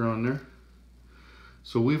marker on there.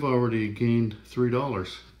 So we've already gained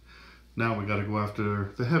 $3. Now we got to go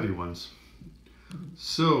after the heavy ones.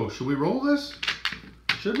 So should we roll this?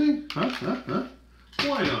 Should we? Huh?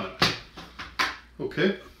 Why not?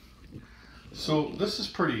 Okay. So this is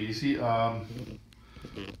pretty easy. What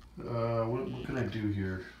can I do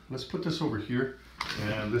here? Let's put this over here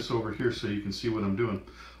and this over here so you can see what I'm doing.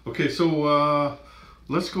 Okay, so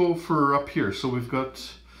let's go for up here. So we've got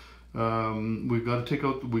to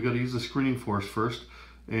use the screening force first,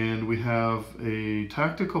 and we have a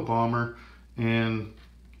tactical bomber and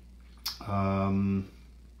a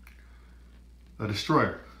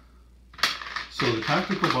destroyer. So the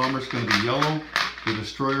tactical bomber is going to be yellow, the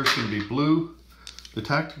destroyer is going to be blue. The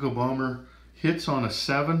tactical bomber hits on a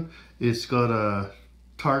 7. It's got a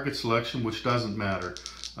target selection, which doesn't matter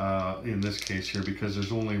in this case here because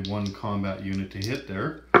there's only 1 combat unit to hit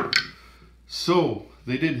there. So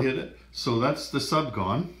they did hit it. So that's the sub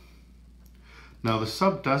gone. Now the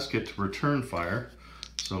sub does get to return fire.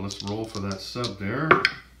 So let's roll for that sub there.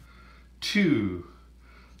 2.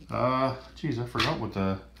 Geez, I forgot what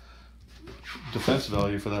the defense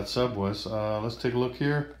value for that sub was. Let's take a look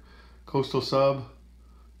here. Coastal sub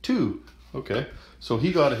 2. Okay, so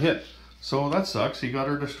he got a hit. So that sucks. He got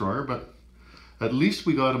our destroyer, but at least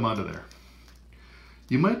we got him out of there.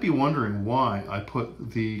 You might be wondering why I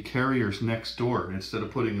put the carriers next door instead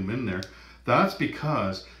of putting them in there. That's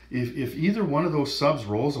because if either one of those subs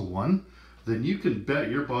rolls a 1, then you can bet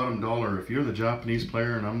your bottom dollar, if you're the Japanese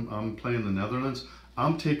player and I'm playing the Netherlands,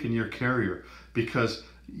 I'm taking your carrier because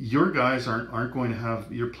your guys aren't going to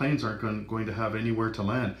have, your planes aren't going to have anywhere to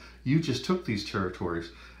land. You just took these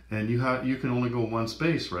territories, and you can only go 1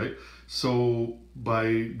 space, right? So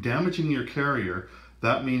by damaging your carrier,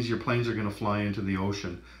 that means your planes are going to fly into the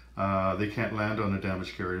ocean. They can't land on a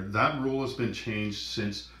damaged carrier. That rule has been changed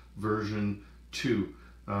since version 2.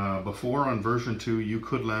 Before on version 2, you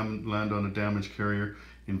could land on a damaged carrier.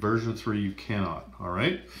 In version 3, you cannot, all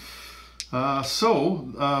right?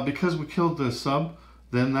 Because we killed the sub,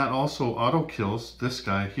 then that also auto kills this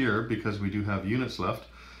guy here because we do have units left.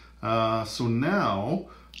 So now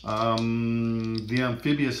the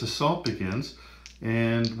amphibious assault begins,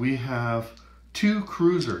 and we have 2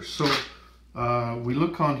 cruisers. So we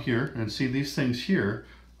look on here and see these things here,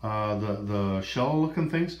 the shell looking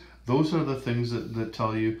things. Those are the things that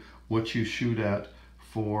tell you what you shoot at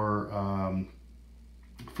for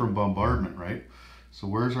bombardment, right? So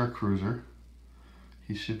where's our cruiser?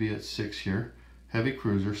 He should be at 6 here. Heavy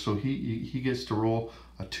cruiser, so he gets to roll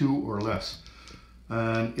a 2 or less,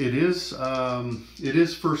 and it is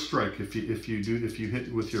first strike if you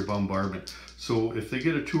hit with your bombardment. So if they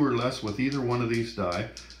get a 2 or less with either one of these die,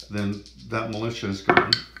 then that militia is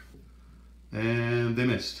gone. and they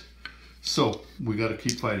missed. So we got to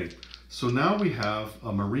keep fighting. So now we have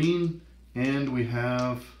a Marine, and we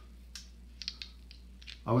have,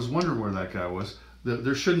 I was wondering where that guy was.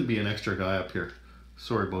 There shouldn't be an extra guy up here.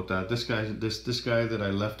 Sorry about that. This guy that I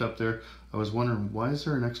left up there, I was wondering, why is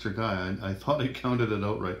there an extra guy? I thought I counted it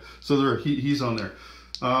out right. So he's on there.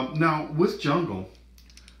 Now with jungle,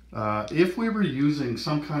 if we were using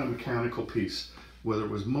some kind of mechanical piece, whether it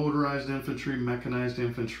was motorized infantry, mechanized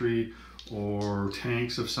infantry, or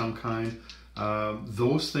tanks of some kind,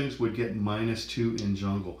 those things would get -2 in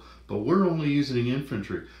jungle. But we're only using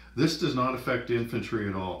infantry. This does not affect infantry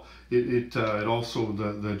at all. It also,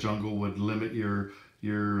 the jungle would limit your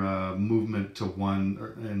movement to 1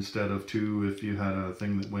 instead of 2 if you had a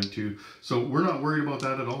thing that went 2. So we're not worried about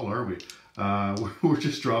that at all, are we? We're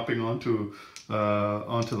just dropping onto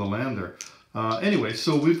the land there. Anyway,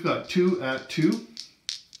 so we've got 2 at 2,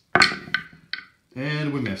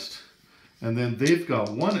 and we missed. And then they've got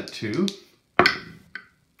 1 at 2,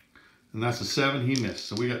 and that's a 7. He missed.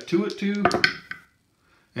 So we got 2 at 2,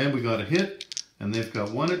 and we got a hit, and they've got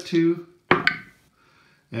 1 at 2,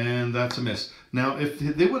 and that's a miss. Now, if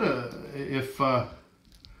they would have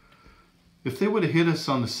hit us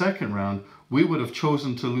on the second round, we would have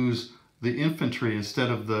chosen to lose the infantry instead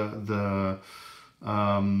of the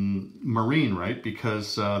Marine, right?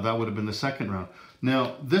 Because that would have been the second round.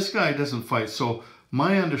 Now, this guy doesn't fight, so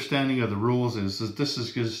my understanding of the rules is that this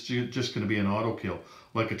is just going to be an auto kill,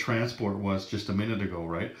 like a transport was just a minute ago,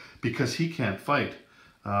 right? Because he can't fight.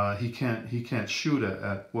 He can't shoot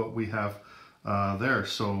at what we have there,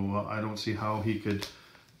 so I don't see how he could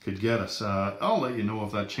get us. I'll let you know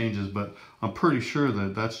if that changes, but I'm pretty sure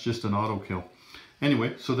that that's just an auto kill.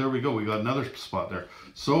 Anyway, so there we go. We got another spot there.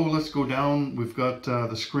 So let's go down. We've got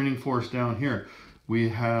the screening force down here. We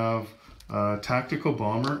have a tactical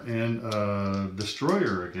bomber and a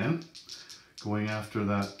destroyer again, going after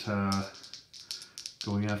that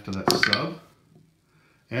sub.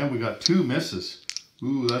 And we got 2 misses.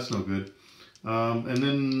 Ooh, that's no good. And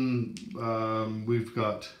then we've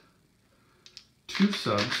got 2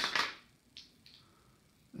 subs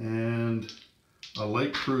and a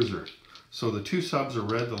light cruiser. So the 2 subs are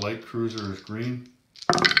red, the light cruiser is green.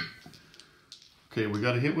 Okay, we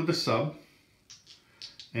got a hit with the sub,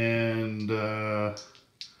 and a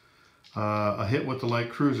hit with the light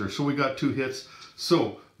cruiser. So we got 2 hits.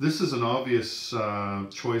 So this is an obvious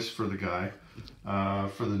choice for the guy,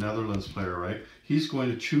 for the Netherlands player, right? He's going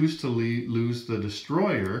to choose to lose the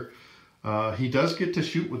destroyer. He does get to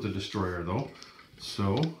shoot with the destroyer though.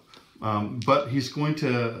 So, but he's going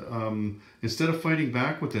to, instead of fighting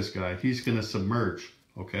back with this guy, he's going to submerge,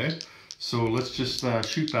 okay? So let's just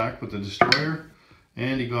shoot back with the destroyer,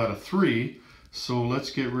 and he got a 3, so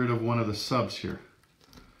let's get rid of one of the subs here.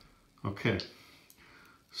 Okay,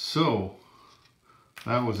 so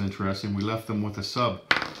that was interesting. We left them with a sub.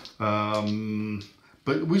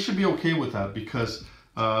 But we should be okay with that because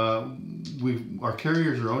our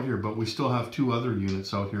carriers are out here, but we still have 2 other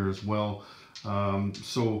units out here as well.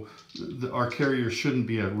 So our carriers shouldn't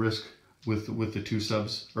be at risk with the 2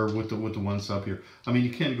 subs, or with the 1 sub here. I mean,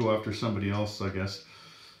 you can go after somebody else, I guess.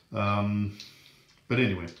 But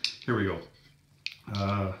anyway, here we go.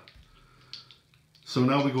 So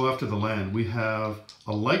now we go after the land. We have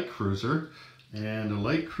a light cruiser, and a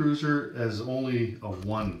light cruiser is only a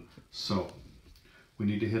 1. So we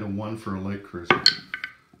need to hit a 1 for a light cruiser,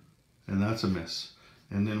 and that's a miss.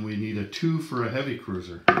 And then we need a 2 for a heavy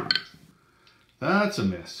cruiser. That's a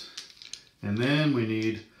miss. And then we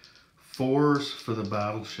need 4s for the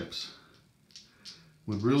battleships.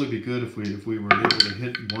 Would really be good if we were able to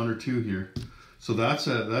hit 1 or 2 here. So that's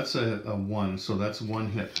a 1. So that's 1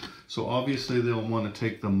 hit. So obviously they'll want to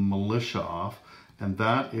take the militia off, and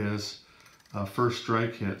that is a first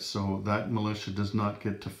strike hit. So that militia does not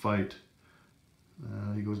get to fight.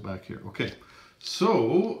 He goes back here. Okay.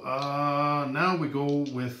 So now we go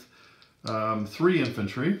with 3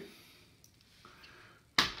 infantry.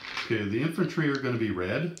 Okay, the infantry are going to be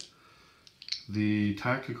red. The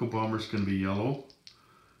tactical bomber is going to be yellow.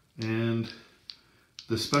 And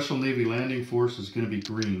the Special Navy Landing Force is going to be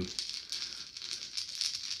green.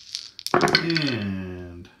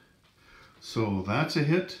 And so that's a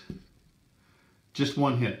hit. Just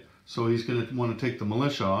 1 hit. So he's going to want to take the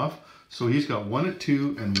militia off. So he's got 1 at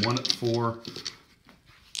 2 and 1 at 4.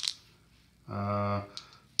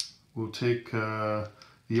 We'll take the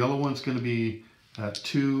yellow one's going to be at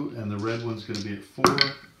 2 and the red one's going to be at 4.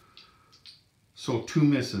 So 2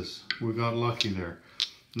 misses. We got lucky there.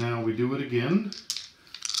 Now we do it again.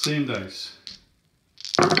 Same dice.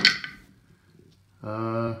 Wait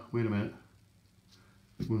a minute.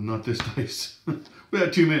 Well, not this dice. We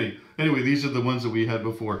had too many. Anyway, these are the ones that we had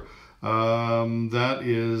before. That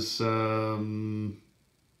is,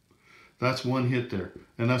 that's one hit there.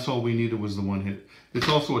 And that's all we needed was the one hit. It's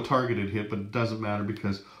also a targeted hit, but it doesn't matter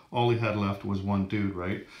because all he had left was one dude,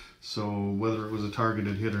 right? So whether it was a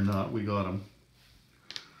targeted hit or not, we got him.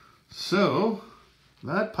 So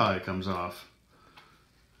that pie comes off.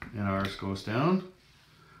 And ours goes down.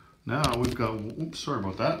 Now we've got, oops, sorry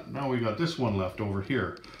about that. Now we've got this one left over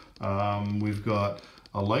here. We've got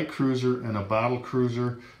a light cruiser and a battle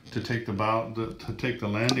cruiser to take the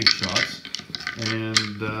landing shots,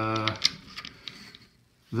 and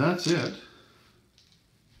that's it.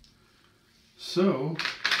 So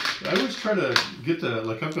I always try to get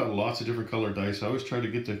like I've got lots of different colored dice. I always try to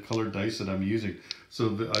get the colored dice that I'm using.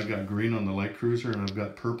 So I got green on the light cruiser and I've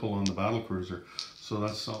got purple on the battle cruiser. So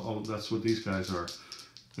that's what these guys are.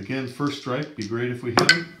 Again, first strike, be great if we hit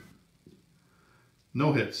them.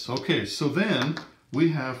 No hits. Okay, so then we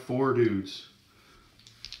have 4 dudes.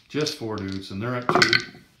 Just 4 dudes, and they're at 2.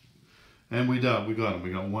 And we got them.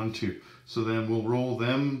 We got 1, 2. So then we'll roll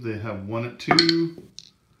them. They have 1 at 2.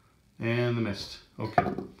 And they missed. Okay.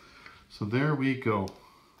 So there we go.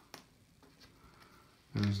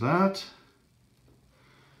 There's that.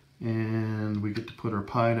 And we get to put our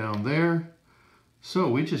pie down there. So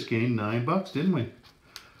we just gained $9, didn't we?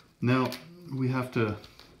 Now we have to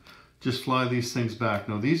just fly these things back.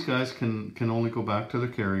 Now these guys can only go back to the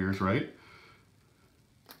carriers, right?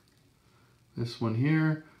 This one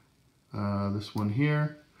here, this one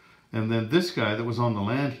here, and then this guy that was on the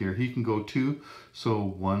land here, he can go 2, so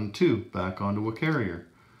 1, 2, back onto a carrier.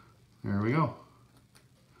 There we go.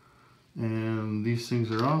 And these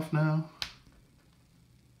things are off now.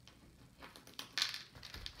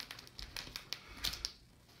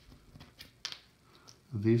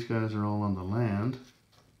 These guys are all on the land.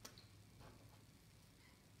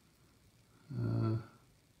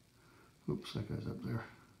 Oops, that guy's up there.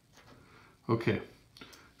 Okay,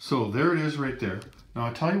 so there it is right there. Now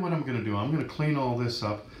I'll tell you what I'm going to do. I'm going to clean all this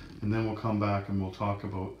up and then we'll come back and we'll talk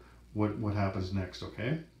about what happens next,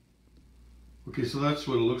 okay? Okay, so that's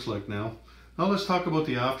what it looks like now. Now let's talk about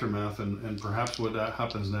the aftermath and perhaps what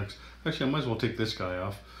happens next. Actually, I might as well take this guy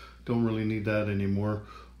off. Don't really need that anymore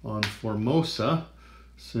on Formosa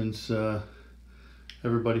since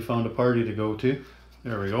everybody found a party to go to.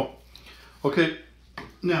 There we go. Okay,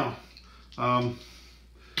 now,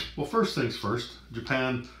 well, first things first,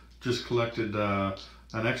 Japan just collected an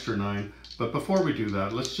extra 9. But before we do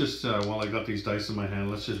that, let's just, while I got these dice in my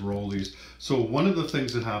hand, let's just roll these. So one of the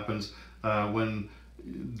things that happens when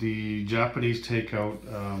the Japanese take out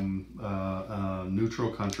a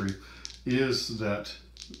neutral country is that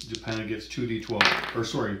Japan gets 2d12, or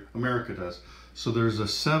sorry, America does. So there's a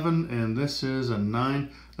 7 and this is a 9.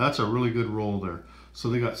 That's a really good roll there. So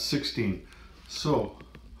they got 16. So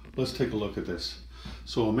let's take a look at this.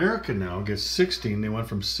 So America now gets 16. They went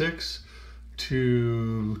from 6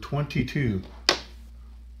 to 22.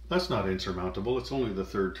 That's not insurmountable. It's only the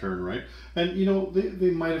 3rd turn, right? And you know,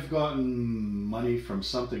 they might have gotten money from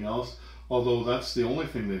something else, although that's the only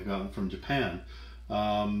thing they've gotten from Japan.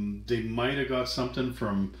 They might have got something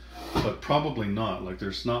from, but probably not. Like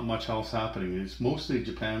there's not much else happening. It's mostly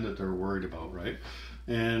Japan that they're worried about, right?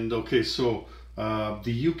 And okay, so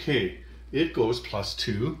the UK, it goes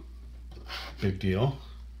 +2. Big deal.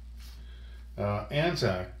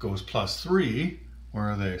 Anzac goes +3.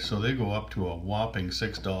 Where are they? So they go up to a whopping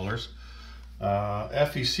 $6.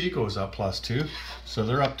 FEC goes up +2. So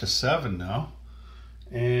they're up to 7 now.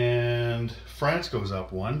 And France goes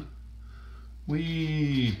up 1.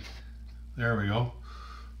 There we go.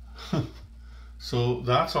 So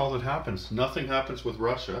that's all that happens. Nothing happens with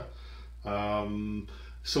Russia.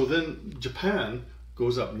 So then Japan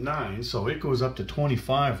goes up 9, so it goes up to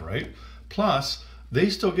 25, right? Plus, they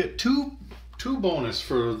still get two bonus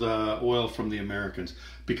for the oil from the Americans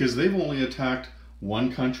because they've only attacked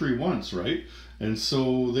one country once, right? And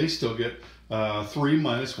so they still get 3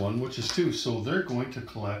 minus 1, which is 2. So they're going to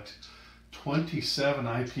collect 27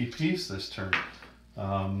 IPPs this turn.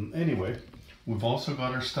 Anyway, we've also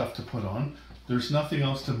got our stuff to put on. There's nothing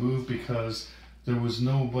else to move because there was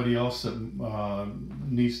nobody else that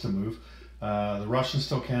needs to move. The Russians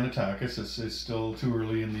still can't attack us. It's still too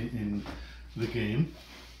early in the game.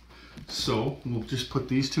 So we'll just put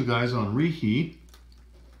these 2 guys on Rehe,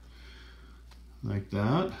 like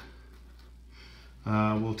that.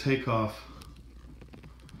 We'll take off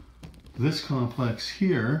this complex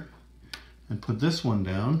here and put this one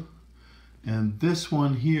down. And this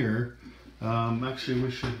one here, actually we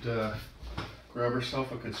should grab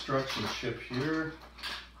ourselves a construction ship here.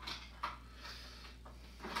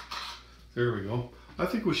 There we go. I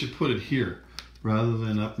think we should put it here rather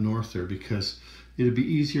than up north there, because it'd be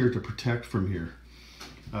easier to protect from here.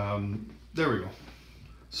 There we go.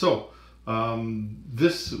 So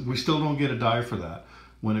this, we still don't get a die for that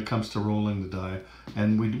when it comes to rolling the die,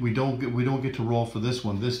 and we don't get to roll for this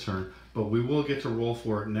one this turn, but we will get to roll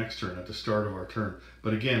for it next turn at the start of our turn.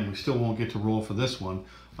 But again, we still won't get to roll for this one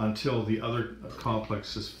until the other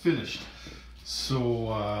complex is finished.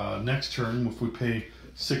 So next turn, if we pay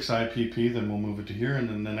 6 IPP, then we'll move it to here, and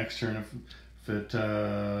then the next turn, if it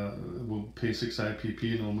we'll pay 6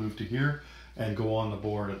 IPP and we'll move to here and go on the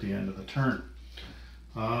board at the end of the turn.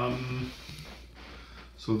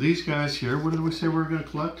 So these guys here, what did we say we were going to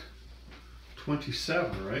collect?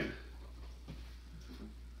 27, right?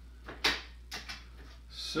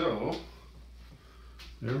 So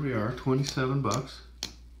there we are, 27 bucks.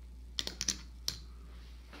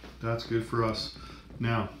 That's good for us.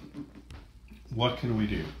 Now, what can we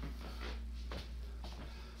do?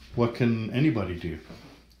 What can anybody do?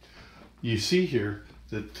 You see here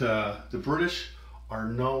that the British are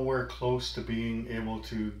nowhere close to being able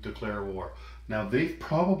to declare war. Now, they've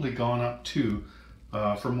probably gone up to,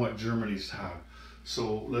 from what Germany's had.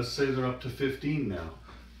 So let's say they're up to 15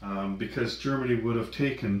 now, because Germany would have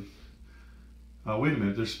taken, wait a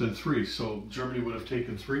minute, there's been 3. So Germany would have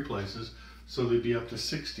taken 3 places, so they'd be up to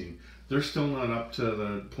 16. They're still not up to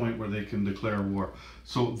the point where they can declare war.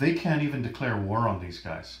 So they can't even declare war on these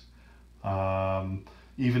guys,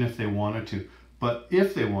 even if they wanted to. But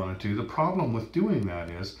if they wanted to, the problem with doing that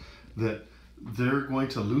is that they're going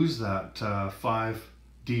to lose that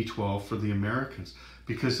 5d12 for the Americans.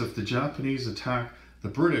 Because if the Japanese attack the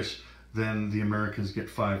British, then the Americans get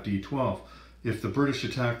 5d12. If the British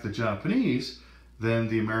attack the Japanese, then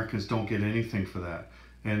the Americans don't get anything for that.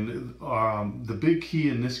 And the big key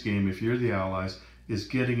in this game, if you're the Allies, is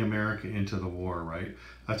getting America into the war, right?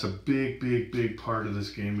 That's a big, big, big part of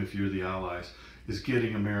this game if you're the Allies, is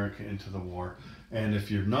getting America into the war. And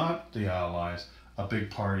if you're not the Allies, a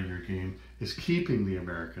big part of your game is keeping the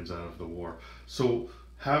Americans out of the war. So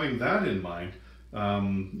having that in mind,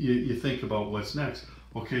 you think about what's next.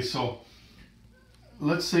 Okay, so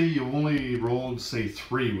let's say you only rolled, say,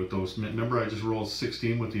 3 with those. Remember, I just rolled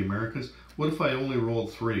 16 with the Americans. What if I only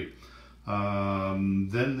rolled 3?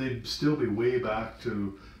 Then they'd still be way back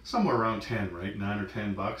to somewhere around 10, right? 9 or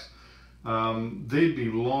 10 bucks. They'd be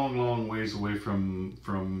long, long ways away from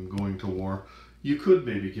going to war. You could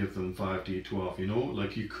maybe give them 5d12, you know?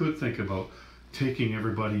 Like, you could think about taking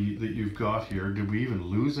everybody that you've got here. Did we even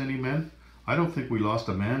lose any men? I don't think we lost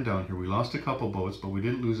a man down here. We lost a couple boats, but we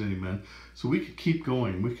didn't lose any men. So we could keep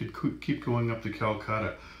going. We could keep going up to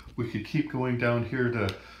Calcutta. We could keep going down here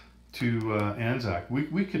to Anzac.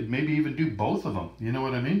 We could maybe even do both of them. You know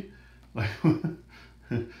what I mean? Like,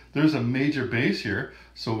 there's a major base here,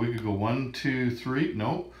 so we could go 1, 2, 3.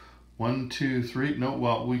 No, 1, 2, 3. No.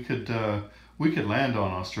 Well, we could land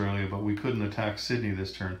on Australia, but we couldn't attack Sydney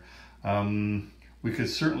this turn. We could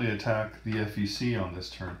certainly attack the FEC on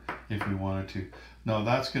this turn if we wanted to. No,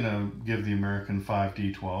 that's going to give the American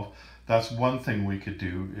 5d12. That's one thing we could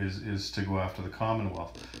do, is to go after the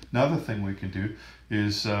Commonwealth. Another thing we can do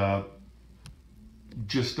is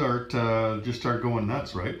just start going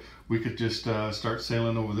nuts, right? We could just start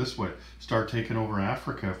sailing over this way, start taking over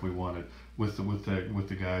Africa if we wanted with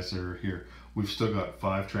the guys that are here. We've still got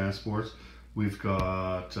 5 transports. We've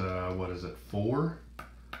got what is it? 4,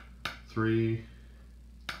 3.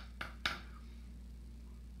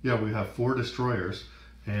 Yeah, we have 4 destroyers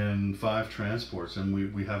and 5 transports, and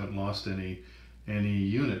we haven't lost any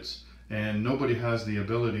units, and nobody has the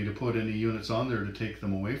ability to put any units on there to take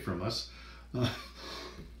them away from us.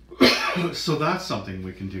 So that's something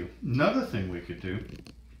we can do. Another thing we could do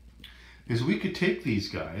is we could take these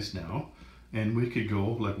guys now, and we could go,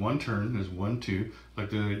 like, one turn is 1, 2, like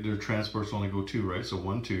their transports only go 2, right? So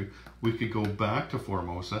 1, 2. We could go back to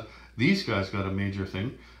Formosa. These guys got a major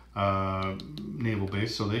thing, naval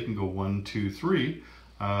base, so they can go 1, 2, 3.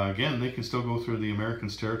 Again, they can still go through the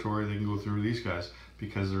Americans' territory. They can go through these guys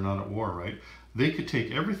because they're not at war, right? They could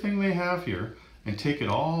take everything they have here and take it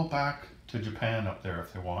all back to Japan up there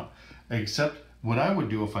if they want. Except what I would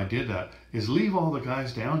do if I did that is leave all the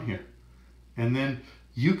guys down here. And then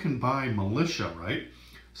you can buy militia, right?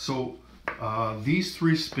 So these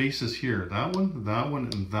 3 spaces here, that one,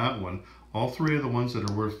 and that one, all 3 of the ones that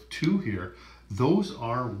are worth 2 here, those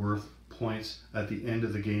are worth points at the end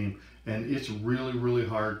of the game. And it's really, really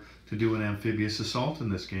hard to do an amphibious assault in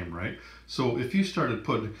this game, right? So if you started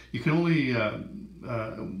putting, you can only,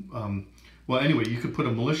 well, anyway, you could put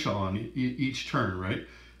a militia on each turn, right?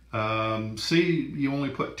 Say you only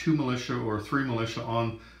put 2 militia or 3 militia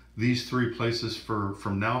on these 3 places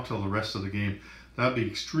from now till the rest of the game. that'd be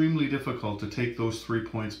extremely difficult to take those 3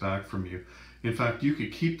 points back from you. In fact, you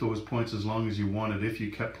could keep those points as long as you wanted if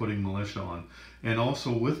you kept putting militia on. And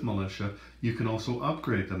also with militia, you can also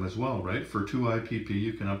upgrade them as well, right? For 2 IPP,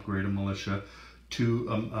 you can upgrade a militia to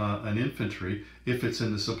an infantry if it's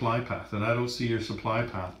in the supply path. And I don't see your supply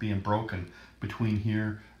path being broken between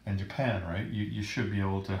here and Japan, right? You should be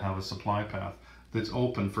able to have a supply path that's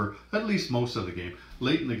open for at least most of the game.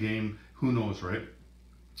 Late in the game, who knows, right?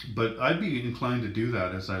 But I'd be inclined to do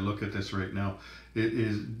that as I look at this right now.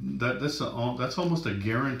 That's almost a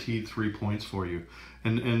guaranteed 3 points for you.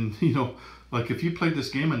 And you know, like if you played this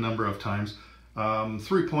game a number of times,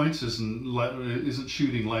 3 points isn't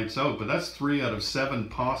shooting lights out, but that's 3 out of 7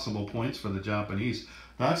 possible points for the Japanese.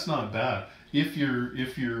 That's not bad. If your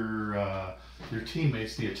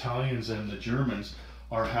teammates, the Italians and the Germans,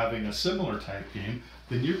 are having a similar type game,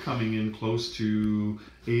 then you're coming in close to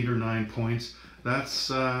 8 or 9 points. That's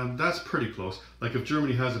pretty close. Like if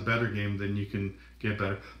Germany has a better game, then you can get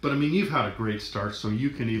better. But I mean, you've had a great start, so you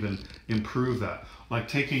can even improve that. Like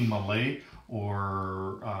taking Malay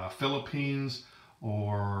or Philippines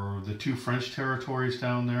or the 2 French territories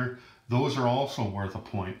down there, those are also worth a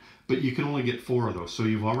point. But you can only get 4 of those, so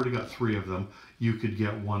you've already got 3 of them. You could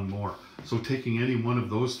get 1 more. So taking any one of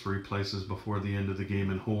those 3 places before the end of the game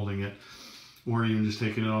and holding it, or even just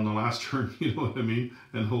taking it on the last turn, you know what I mean,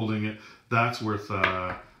 and holding it, that's worth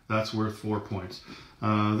 4 points.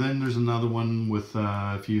 Then there's another one with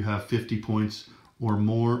if you have 50 points or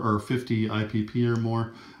more, or 50 IPP or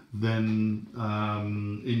more, then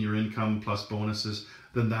in your income plus bonuses,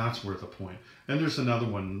 then that's worth a point. And there's another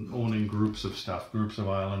one, owning groups of stuff, groups of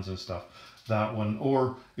islands and stuff. That one,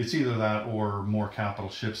 or it's either that or more capital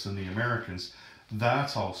ships than the Americans.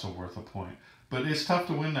 That's also worth a point. But it's tough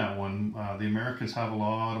to win that one. The Americans have a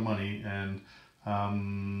lot of money, and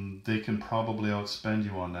they can probably outspend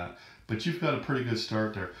you on that. But you've got a pretty good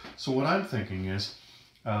start there. So what I'm thinking is,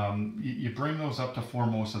 you bring those up to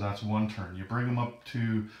Formosa, that's 1 turn. You bring them up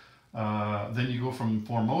to, then you go from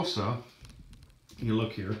Formosa, you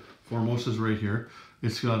look here, Formosa's right here.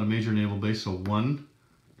 It's got a major naval base, so 1,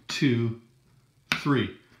 2,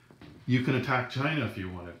 3. You can attack China if you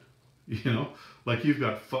wanted. You know, like you've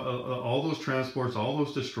got all those transports, all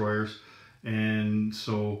those destroyers, and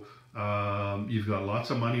so you've got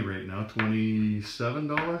lots of money right now.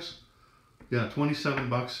 $27? Yeah,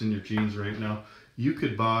 $27 in your jeans right now. You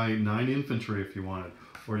could buy 9 infantry if you wanted,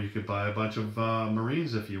 or you could buy a bunch of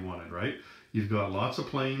Marines if you wanted, right? You've got lots of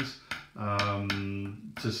planes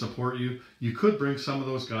to support you. You could bring some of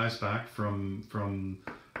those guys back from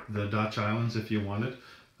the Dutch islands if you wanted.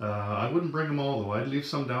 I wouldn't bring them all though. I'd leave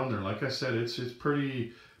some down there. Like I said, it's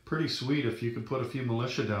pretty sweet if you could put a few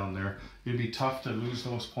militia down there. It'd be tough to lose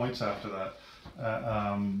those points after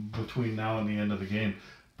that, between now and the end of the game.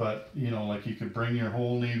 But you know, like you could bring your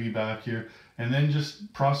whole navy back here and then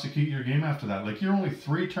just prosecute your game after that. Like you're only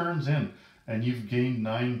 3 turns in and you've gained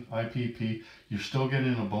 9 IPP. You're still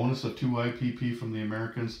getting a bonus of 2 IPP from the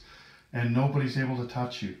Americans, and nobody's able to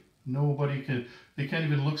touch you. Nobody can. They can't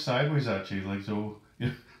even look sideways at you. Like so. You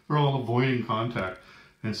know, we're all avoiding contact.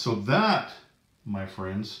 And so that, my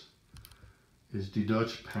friends, is the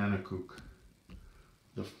Dutch Pannenkoek,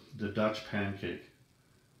 the Dutch pancake.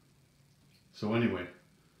 So anyway,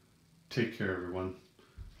 take care everyone.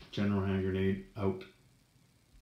 General Hand Grenade out.